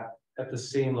 having that at the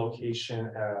same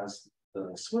location as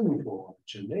the swimming pool,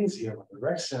 gymnasium, the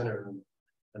rec center,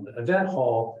 and the event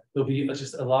hall, there'll be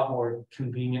just a lot more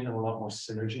convenient and a lot more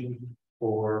synergy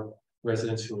for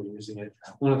residents who are using it.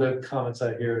 One of the comments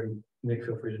I hear, and Nick,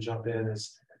 feel free to jump in,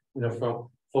 is from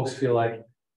folks feel like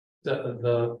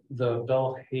the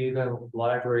Bellhaven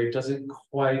Library doesn't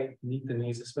quite meet the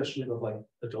needs, especially of like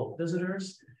adult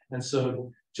visitors. And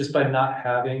so just by not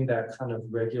having that kind of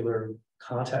regular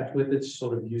contact with it,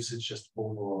 sort of usage just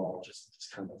overall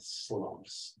just kind of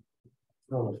slumps.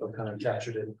 I don't know if I've kind of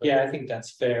captured it. Yeah, I think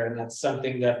that's fair. And that's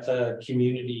something that the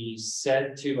community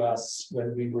said to us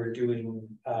when we were doing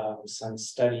some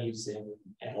studies and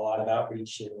a lot of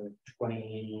outreach in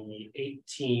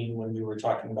 2018, when we were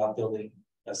talking about building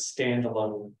a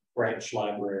standalone branch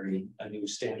library, a new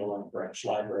standalone branch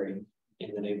library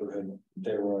in the neighborhood.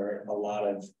 There were a lot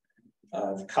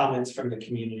of comments from the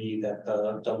community that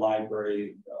the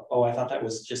library, oh, I thought that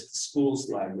was just the school's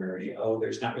library. Oh,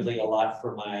 there's not really a lot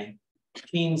for my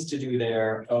teens to do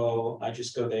there. Oh, I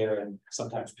just go there and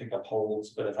sometimes pick up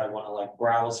holds, but if I want to like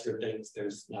browse for things,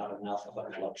 there's not enough of a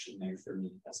collection there for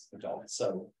me as an adult.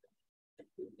 So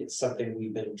it's something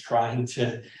we've been trying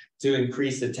to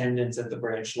increase attendance at the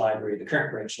branch library, the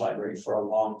current branch library, for a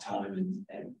long time,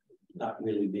 and not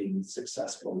really being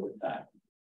successful with that.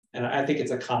 And I think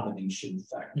it's a combination of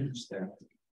factors there.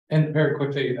 And very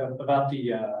quickly about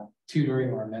the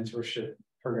tutoring or mentorship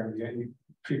program you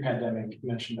pre-pandemic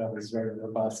mentioned that was very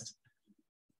robust.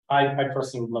 I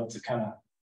personally would love to kind of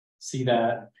see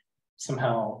that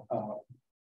somehow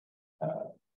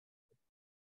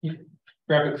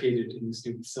replicated in this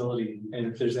new facility. And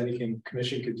if there's anything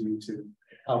commission could do to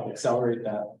help accelerate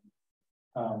that,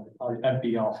 I'd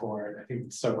be all for it. I think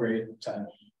it's so great to have,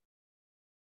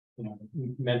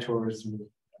 mentors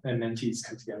and mentees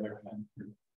come together and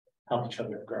help each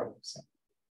other grow. So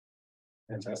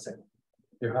fantastic.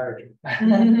 You're hired.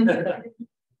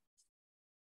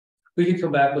 We can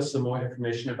come back with some more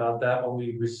information about that when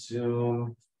we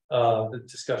resume the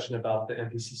discussion about the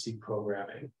MPCC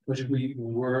programming, which we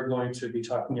were going to be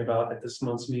talking about at this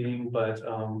month's meeting, but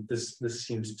this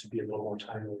seems to be a little more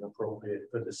timely and appropriate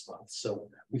for this month. So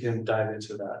we can dive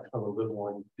into that a little bit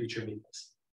more in future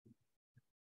meetings.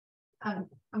 I'm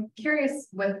curious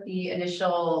with the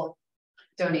initial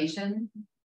donation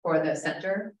for the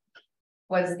center.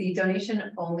 Was the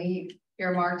donation only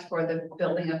earmarked for the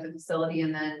building of the facility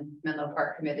and then Menlo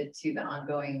Park committed to the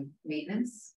ongoing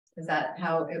maintenance? Is that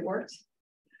how it worked?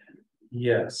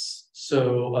 Yes.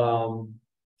 So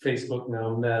Facebook,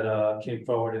 now Meta, came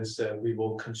forward and said we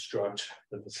will construct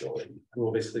the facility. We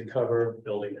will basically cover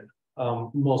building it.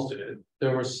 Most of it.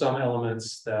 There were some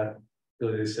elements that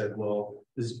really they said, well,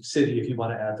 the city, if you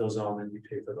want to add those on, then you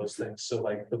pay for those things. So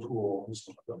like the pool and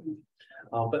stuff like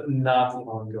that. But not the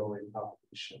ongoing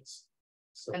operations.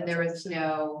 So and there was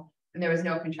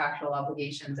no contractual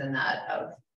obligations in that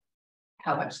of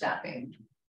how much staffing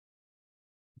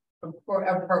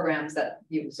or programs that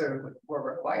you sort of were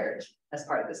required as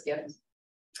part of this gift.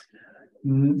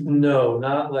 No,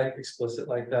 not like explicit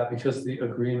like that, because the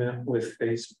agreement with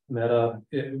Meta,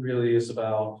 it really is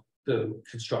about the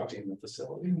constructing the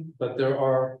facility. But there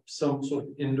are some sort of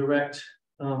indirect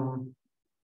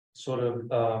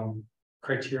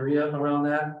criteria around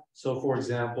that. So for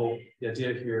example, the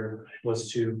idea here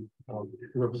was to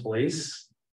replace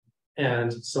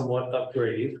and somewhat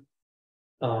upgrade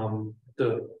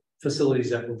the facilities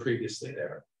that were previously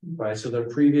there, right? So there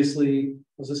previously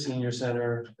was a senior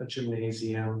center, a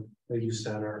gymnasium, a youth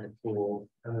center, a pool,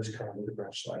 and there's currently the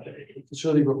branch library. It's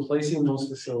really replacing those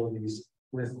facilities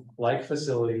with like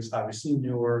facilities, obviously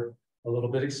newer, a little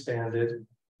bit expanded.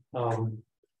 And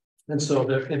so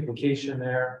the implication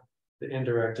there, the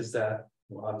indirect, is that,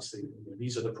 well, obviously,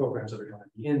 these are the programs that are going to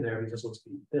be in there because what's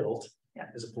being built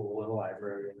is a pool and a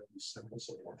library and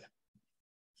so forth.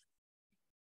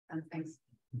 Thanks.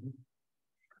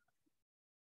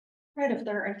 Right, if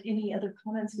there aren't any other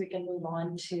comments, we can move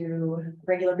on to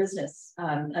regular business.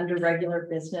 Under regular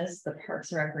business, the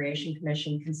Parks and Recreation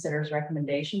Commission considers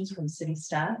recommendations from city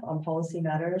staff on policy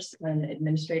matters and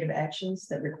administrative actions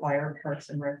that require Parks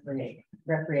and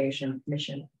Recreation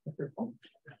Commission approval.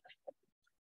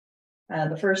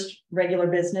 The first regular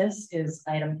business is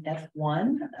item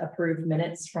F1, approve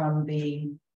minutes from the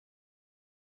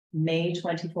May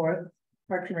 24th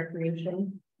Parks and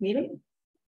Recreation meeting.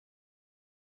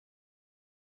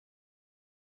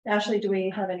 Ashley, do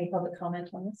we have any public comment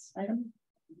on this item?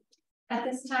 At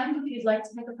this time, if you'd like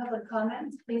to make a public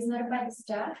comment, please notify the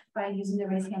staff by using the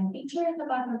raise hand feature at the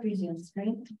bottom of your Zoom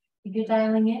screen. If you're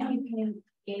dialing in, you can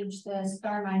engage the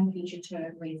 *9 feature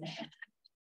to raise a hand.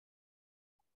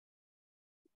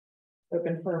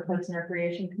 Open for Parks and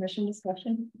Recreation Commission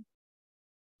discussion.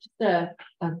 Just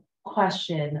a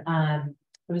question. I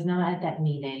was not at that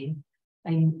meeting.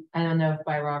 I don't know if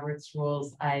by Robert's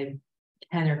rules I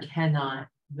can or cannot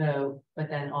vote, but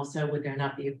then also would there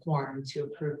not be a quorum to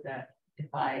approve that if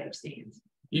I abstained?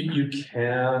 You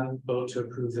can vote to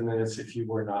approve the minutes if you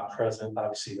were not present.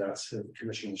 Obviously, that's the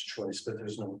commission's choice, but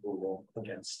there's no rule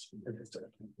against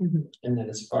it. And then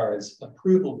as far as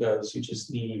approval goes, you just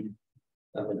need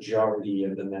a majority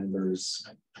of the members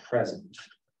present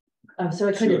Oh, so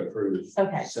I to could. approve.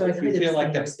 Okay, So if you feel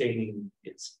like abstaining,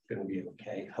 it's gonna be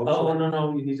okay. Oh, Hopefully.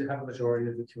 no, you need to have a majority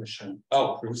of the commission.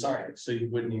 Oh, I'm sorry. So you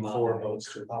would need 4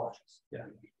 votes to apologize. Yeah.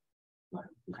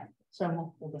 Okay, so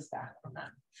we'll pull this back on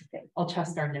that. Okay, I'll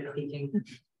trust our note taking.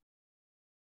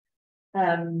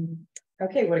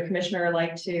 Okay, would a commissioner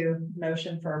like to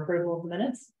motion for approval of the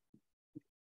minutes?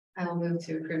 I will move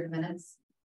to approve minutes.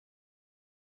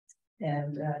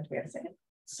 And do we have a second?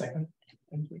 Second.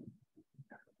 Thank you.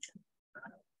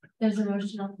 There's a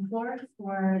motion on the floor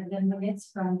for the minutes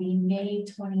from the May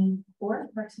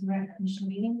 24th Parks and Rec Commission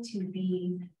meeting to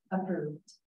be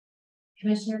approved.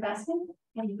 Commissioner Baskin,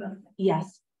 how do you vote?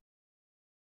 Yes.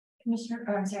 Commissioner,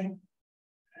 I'm sorry,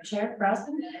 Chair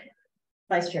Brosnan,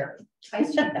 Vice Chair.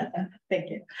 Vice Chair,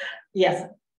 Thank you. Yes.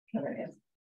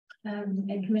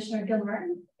 and Commissioner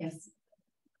Gilmartin, Yes.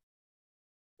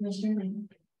 Commissioner Lee.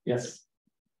 Yes.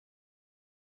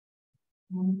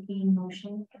 And the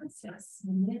motion passes.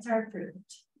 Minutes are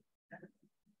approved.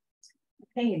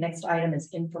 Okay, next item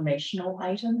is informational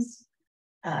items.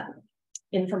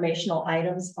 Informational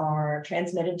items are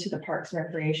transmitted to the Parks and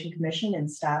Recreation Commission in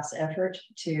staff's effort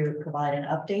to provide an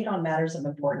update on matters of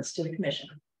importance to the commission.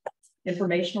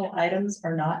 Informational items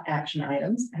are not action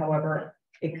items. However,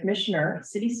 a commissioner,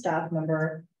 city staff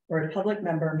member, or a public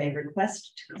member may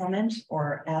request to comment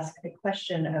or ask a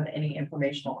question of any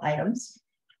informational items.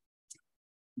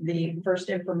 The first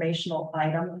informational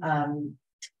item,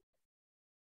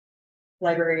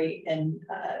 Library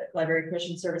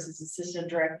Commission Services Assistant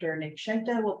Director Nick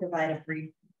Shenta will provide a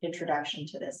brief introduction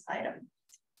to this item.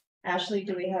 Ashley,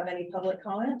 do we have any public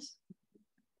comment?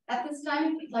 At this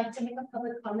time, if you'd like to make a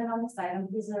public comment on this item,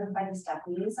 please notify the staff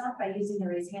liaison by using the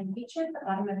raise hand feature at the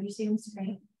bottom of your Zoom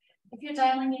screen. If you're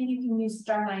dialing in, you can use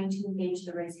 *9 to engage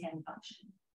the raise hand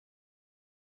function.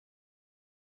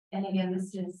 And again,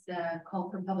 this is the call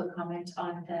for public comment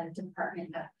on the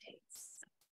department updates.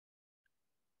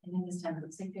 And in this time, it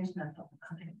looks like there's no public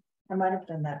comment. I might have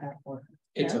done that before.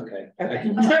 It's Yeah. okay.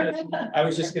 Okay. I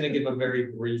was just gonna give a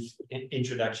very brief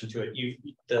introduction to it.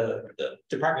 The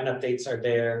department updates are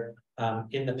there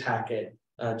in the packet.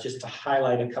 Just to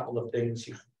highlight a couple of things.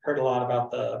 You've heard a lot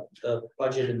about the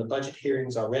budget and the budget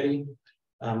hearings already.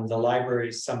 The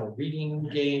library's summer reading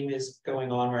game is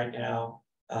going on right now.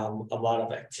 A lot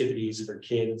of activities for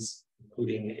kids,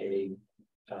 including a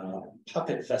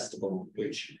puppet festival,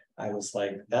 which I was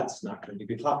like, that's not going to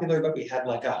be popular, but we had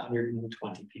like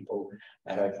 120 people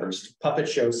at our first puppet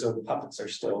show, so the puppets are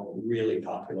still really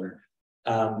popular.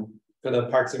 For the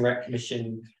Parks and Rec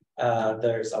Commission,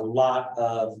 there's a lot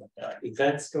of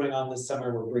events going on this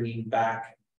summer. We're bringing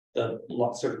back the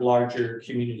sort of larger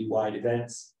community-wide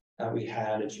events. We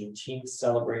had a Juneteenth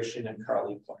celebration at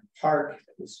Carly Park.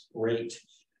 It was great.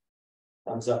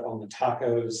 Thumbs up on the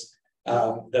tacos.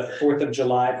 The 4th of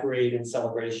July parade and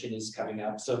celebration is coming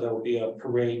up. So there will be a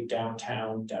parade down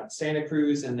Santa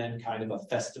Cruz, and then kind of a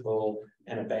festival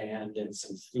and a band and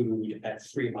some food at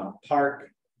Fremont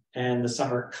Park. And the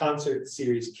summer concert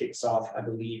series kicks off, I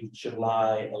believe,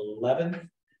 July 11th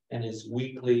and is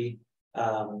weekly.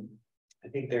 I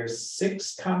think there's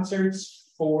 6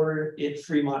 concerts for at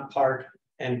Fremont Park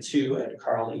and 2 at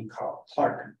Carly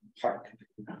Park.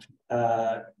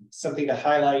 Something to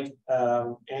highlight,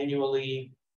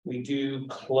 annually, we do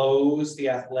close the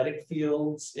athletic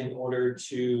fields in order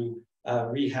to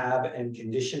rehab and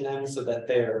condition them so that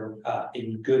they're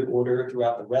in good order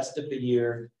throughout the rest of the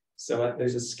year. So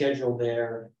there's a schedule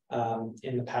there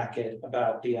in the packet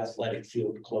about the athletic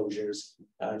field closures,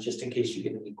 just in case you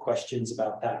get any questions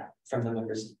about that from the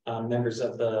members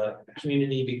of the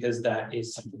community, because that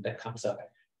is something that comes up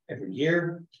every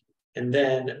year. And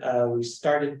then we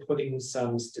started putting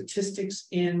some statistics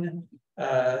in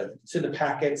to the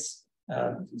packets.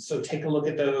 So take a look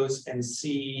at those and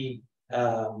see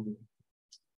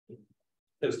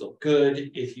those look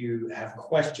good. If you have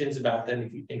questions about them,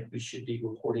 if you think we should be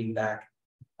reporting back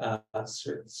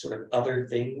sort of other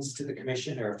things to the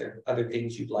commission, or if there are other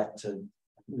things you'd like to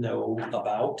know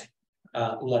about,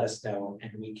 let us know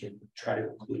and we can try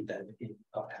to include them in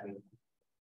upcoming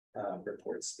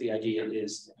reports. The idea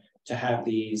is to have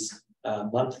these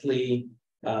monthly,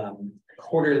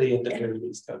 quarterly at the very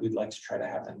least, but we'd like to try to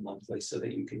have them monthly so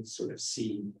that you can sort of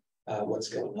see what's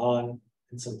going on.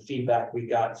 And some feedback we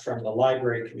got from the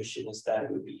Library Commission is that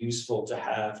it would be useful to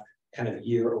have kind of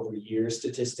year-over-year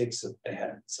statistics, so they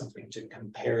had something to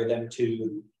compare them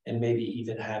to, and maybe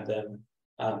even have them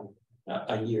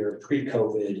a year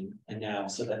pre-COVID and now,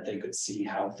 so that they could see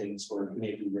how things were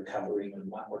maybe recovering and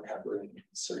not recovering in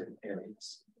certain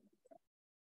areas.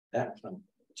 That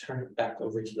turn it back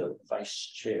over to the Vice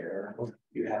Chair. If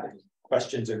you have any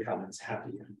questions or comments,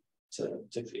 happy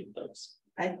to field those.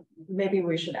 Maybe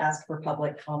we should ask for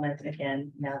public comment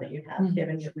again now that you have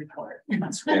given your report.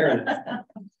 That's fair.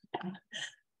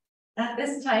 At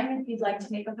this time, if you'd like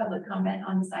to make a public comment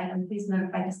on this item, please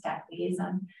notify the staff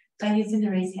liaison by using the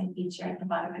raise hand feature at the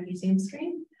bottom of your Zoom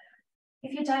screen.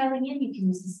 If you're dialing in, you can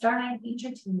use the *9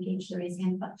 feature to engage the raise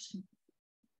hand function.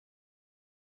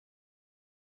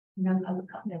 No public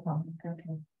comment. No problem.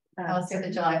 Okay. I'll say the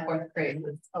July 4th parade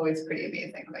was always pretty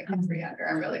amazing. Like I'm pretty younger.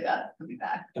 I'm really glad to be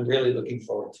back. I'm really looking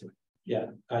forward to it. Yeah,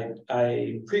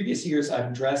 I previous years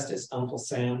I've dressed as Uncle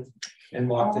Sam and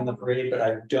walked in the parade, but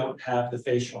I don't have the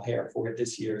facial hair for it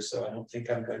this year, so I don't think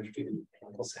I'm going to do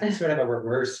Uncle Sam. I sort of have a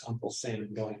reverse Uncle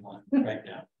Sam going on right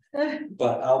now.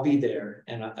 But I'll be there,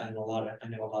 and I know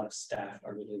a lot of staff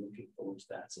are really looking forward to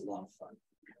that. It's a lot of fun.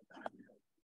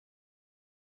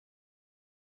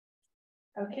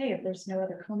 Okay, if there's no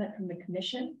other comment from the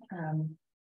commission,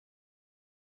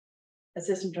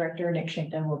 Assistant Director Nick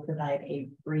Shankton will provide a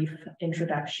brief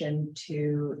introduction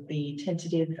to the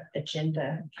tentative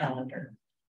agenda calendar.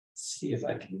 See if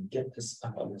I can get this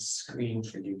up on the screen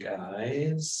for you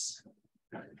guys.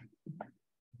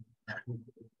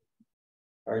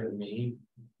 Pardon me.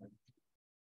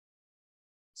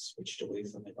 Switched away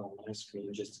from it on my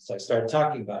screen just as I started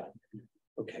talking about it.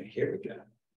 Okay, here we go.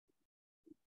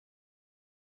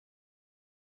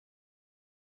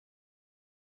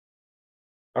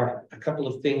 All right, a couple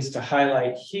of things to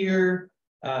highlight here.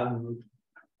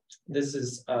 This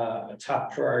is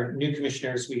top for our new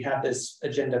commissioners. We have this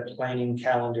agenda planning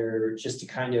calendar just to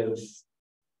kind of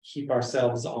keep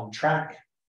ourselves on track.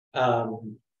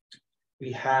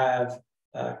 We have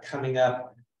coming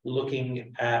up,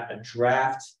 looking at a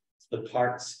draft, the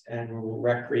Parks and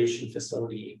Recreation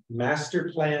Facility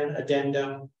Master Plan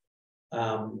addendum.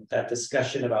 That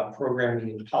discussion about programming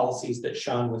and policies that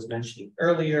Sean was mentioning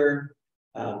earlier.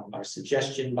 Our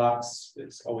suggestion box,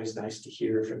 it's always nice to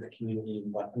hear from the community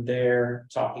and what they're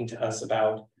talking to us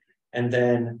about. And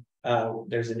then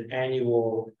there's an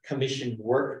annual commission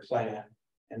work plan.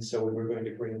 And so we're going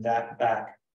to bring that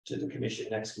back to the commission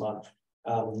next month.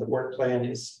 The work plan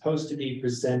is supposed to be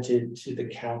presented to the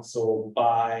council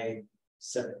by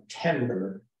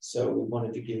September. So we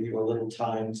wanted to give you a little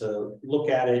time to look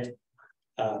at it.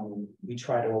 We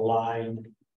try to align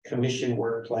commission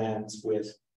work plans with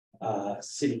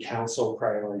city council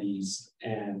priorities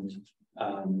and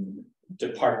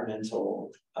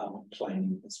departmental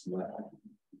planning as well.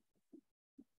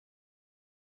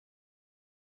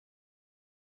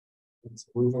 Let's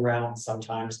move around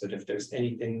sometimes, but if there's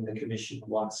anything the commission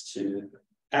wants to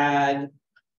add,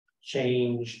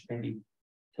 change, maybe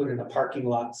put in a parking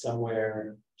lot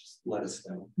somewhere, just let us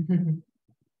know.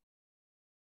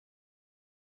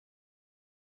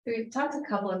 We've talked a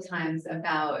couple of times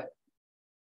about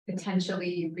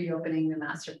potentially reopening the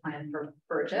master plan for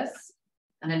Burgess.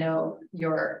 And I know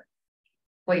your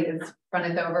plate is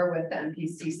running over with the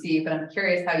MPCC, but I'm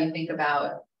curious how you think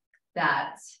about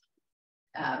that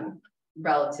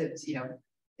relative to,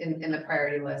 in the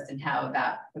priority list and how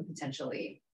that would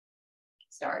potentially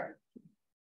start.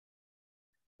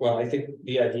 Well, I think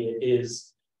the idea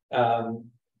is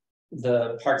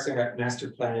the Parks and Rec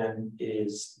Master Plan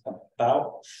is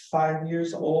about 5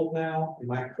 years old now. Am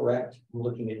I correct? I'm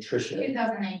looking at Tricia.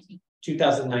 2019.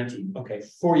 2019. Okay,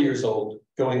 4 years old,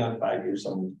 going on 5 years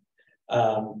old.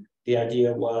 the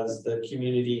idea was the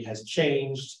community has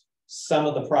changed. Some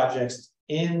of the projects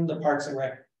in the Parks and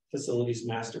Rec Facilities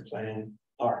Master Plan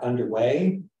are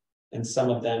underway. And some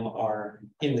of them are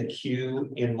in the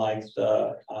queue in like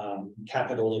the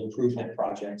capital improvement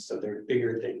projects. So they're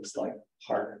bigger things like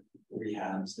park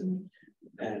rehabs and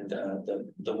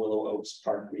the Willow Oaks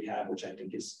Park rehab, which I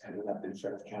think is ended up in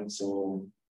front of council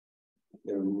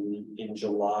in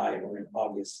July or in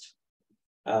August.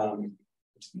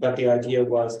 But the idea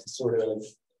was to sort of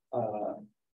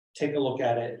take a look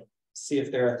at it, see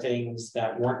if there are things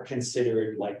that weren't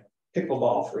considered, like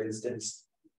pickleball, for instance,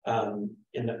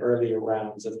 in the earlier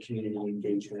rounds of community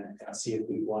engagement, and see if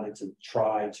we wanted to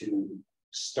try to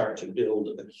start to build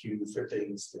a queue for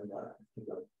things in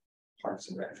the Parks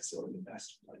and Rec Facility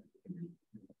Master Plan.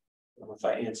 I don't know if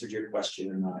I answered your question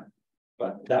or not,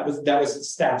 but that was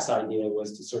staff's idea,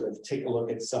 was to sort of take a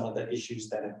look at some of the issues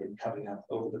that have been coming up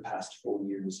over the past 4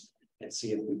 years and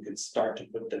see if we could start to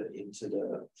put them into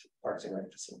the Parks and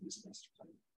Rec Facilities Master Plan.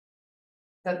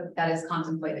 So that is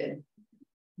contemplated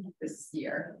this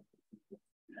year.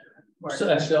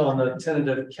 So actually on the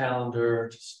tentative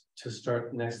calendar to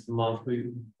start next month,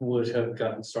 we would have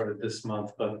gotten started this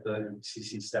month, but the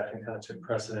CC staffing kind of took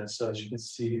precedence. So as you can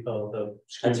see, the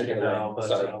screen now, but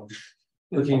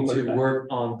looking to work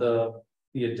on the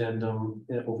addendum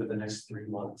over the next 3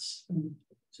 months.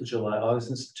 So July, August,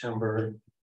 and September.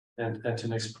 And to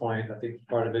Nick's point, I think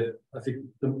part of it, I think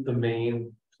the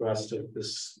main thrust of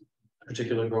this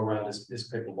particular go around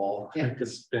is pickleball. Yeah.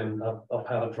 It's been a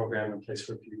pilot program in place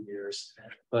for a few years,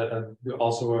 but we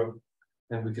also are,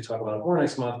 and we could talk about it more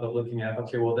next month, but looking at,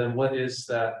 okay, well then what is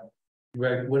that,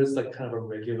 what is like kind of a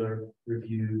regular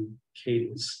review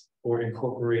cadence for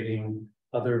incorporating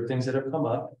other things that have come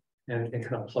up and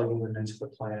kind of plugging them into the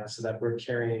plan so that we're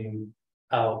carrying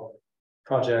out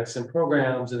projects and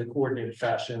programs in a coordinated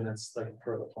fashion that's like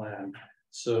per the plan.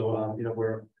 So, you know,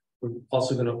 we're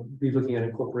also going to be looking at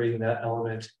incorporating that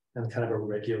element and kind of a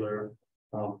regular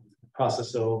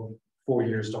process. So 4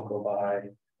 years don't go by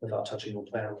without touching the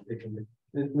plan. It can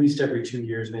at least every 2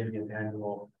 years, maybe an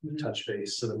annual touch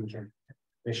base, so that we can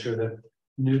make sure that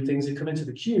new things that come into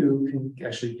the queue can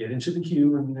actually get into the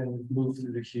queue and then move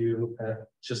through the queue,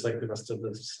 just like the rest of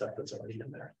the stuff that's already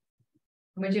in there.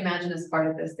 Would you imagine as part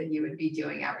of this that you would be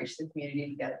doing outreach to the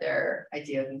community to get their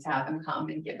ideas and to have them come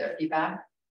and give their feedback?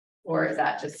 Or is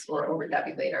that just, or would that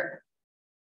be later?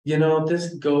 You know,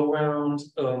 this go round,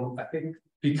 I think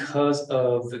because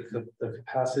of the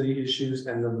capacity issues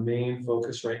and the main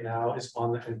focus right now is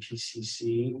on the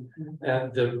NPCC,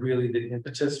 and the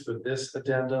impetus for this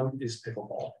addendum is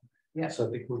pickleball. Yeah. So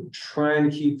I think we're trying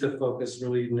to keep the focus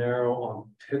really narrow on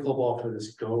pickleball for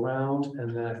this go round.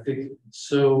 And then I think,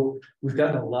 so we've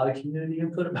gotten a lot of community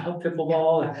input about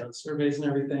pickleball and surveys and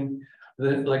everything.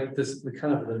 Then like this, the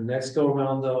kind of the next go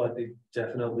around though, I think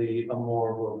definitely a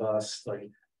more robust like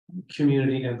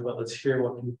community input. Let's hear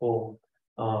what people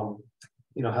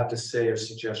you know, have to say or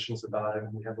suggestions about it.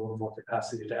 And we have a little more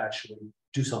capacity to actually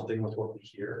do something with what we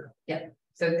hear. Yeah.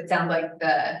 So it sounds like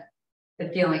the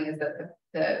feeling is that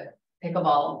the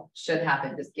pickleball should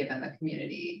happen just given the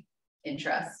community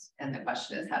interest. And the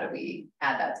question is, how do we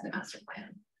add that to the master plan?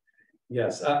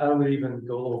 Yes, I would even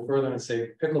go a little further and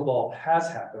say pickleball has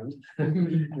happened.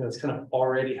 You know, it's kind of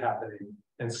already happening.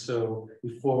 And so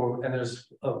and there's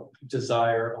a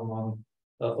desire among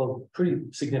a pretty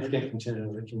significant contingent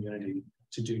of the community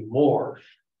to do more.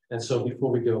 And so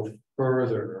before we go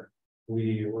further,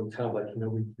 we were kind of like, you know,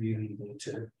 we really need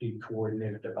to be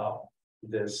coordinated about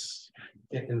this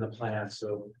in the plan.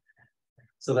 So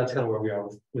that's kind of where we are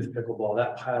with pickleball.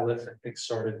 That pilot, I think,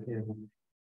 started in,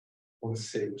 let's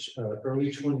say,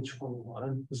 early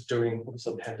 2021. It was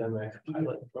a pandemic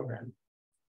pilot program.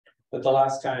 But the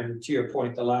last time, to your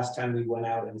point, the last time we went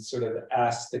out and sort of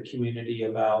asked the community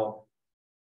about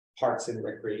parks and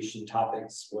recreation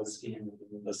topics was in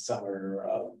the summer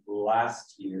of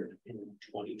last year in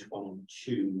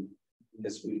 2022,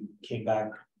 because we came back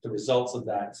the results of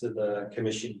that to the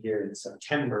commission here in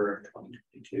September of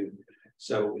 2022.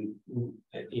 So we,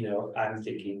 you know, I'm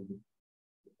thinking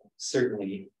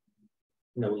certainly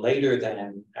no later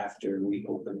than after we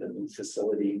open the new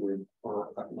facility, or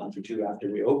a month or two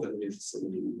after we open the new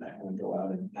facility, we might want to go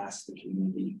out and ask the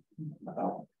community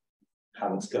about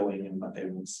how it's going and what they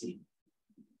want to see.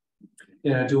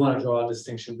 Yeah, I do want to draw a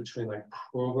distinction between like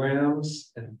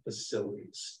programs and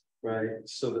facilities, right?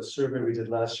 So the survey we did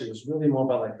last year was really more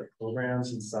about like the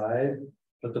programs inside,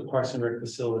 but the Parks and Rec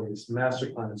Facilities Master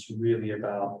Plan is really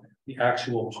about the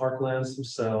actual parklands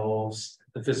themselves,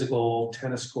 the physical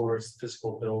tennis courts,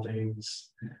 physical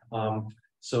buildings.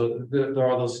 So there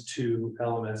are those two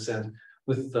elements, and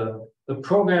with the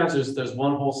programs, there's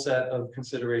one whole set of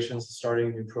considerations, starting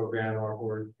a new program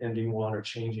or ending one or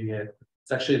changing it.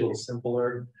 It's actually a little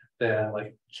simpler than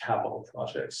like capital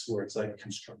projects where it's like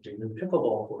constructing new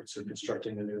pickleball courts or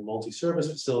constructing a new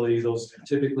multi-service facility. Those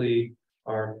typically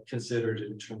are considered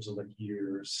in terms of like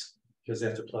years because they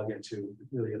have to plug into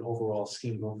really an overall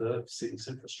scheme of the city's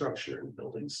infrastructure and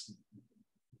buildings.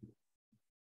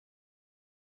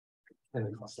 And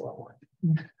it costs a lot more.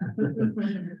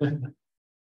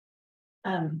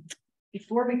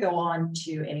 Before we go on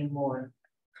to any more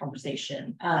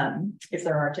conversation, if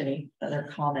there aren't any other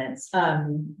comments,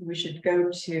 we should go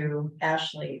to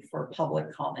Ashley for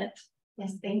public comment.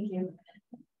 Yes, thank you.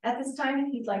 At this time,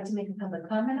 if you'd like to make a public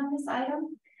comment on this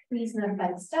item, please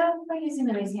notify the staff by using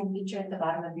the raise hand feature at the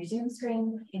bottom of your Zoom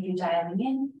screen. If you're dialing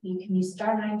in, you can use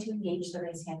 *9 to engage the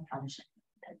raise hand function.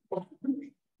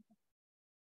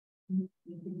 We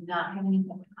do not have any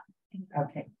public comment.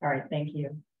 Okay, all right, thank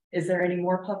you. Is there any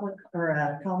more public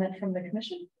or comment from the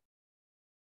commission?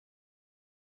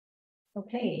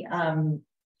 Okay,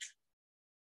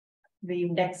 the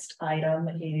next item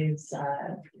is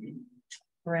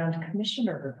around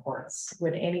commissioner reports.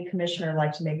 Would any commissioner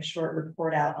like to make a short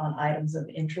report out on items of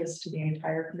interest to the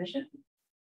entire commission?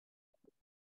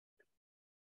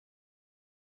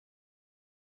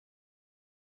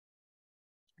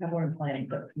 I have one planning,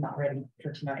 but not ready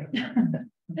for tonight.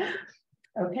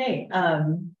 Okay,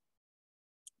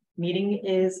 meeting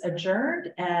is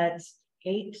adjourned at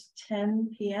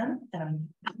 8:10 p.m.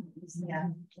 Yeah.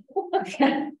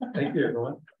 Thank you,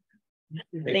 everyone.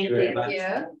 Thank you. very much.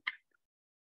 Yeah.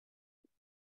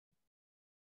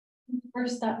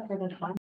 First up for the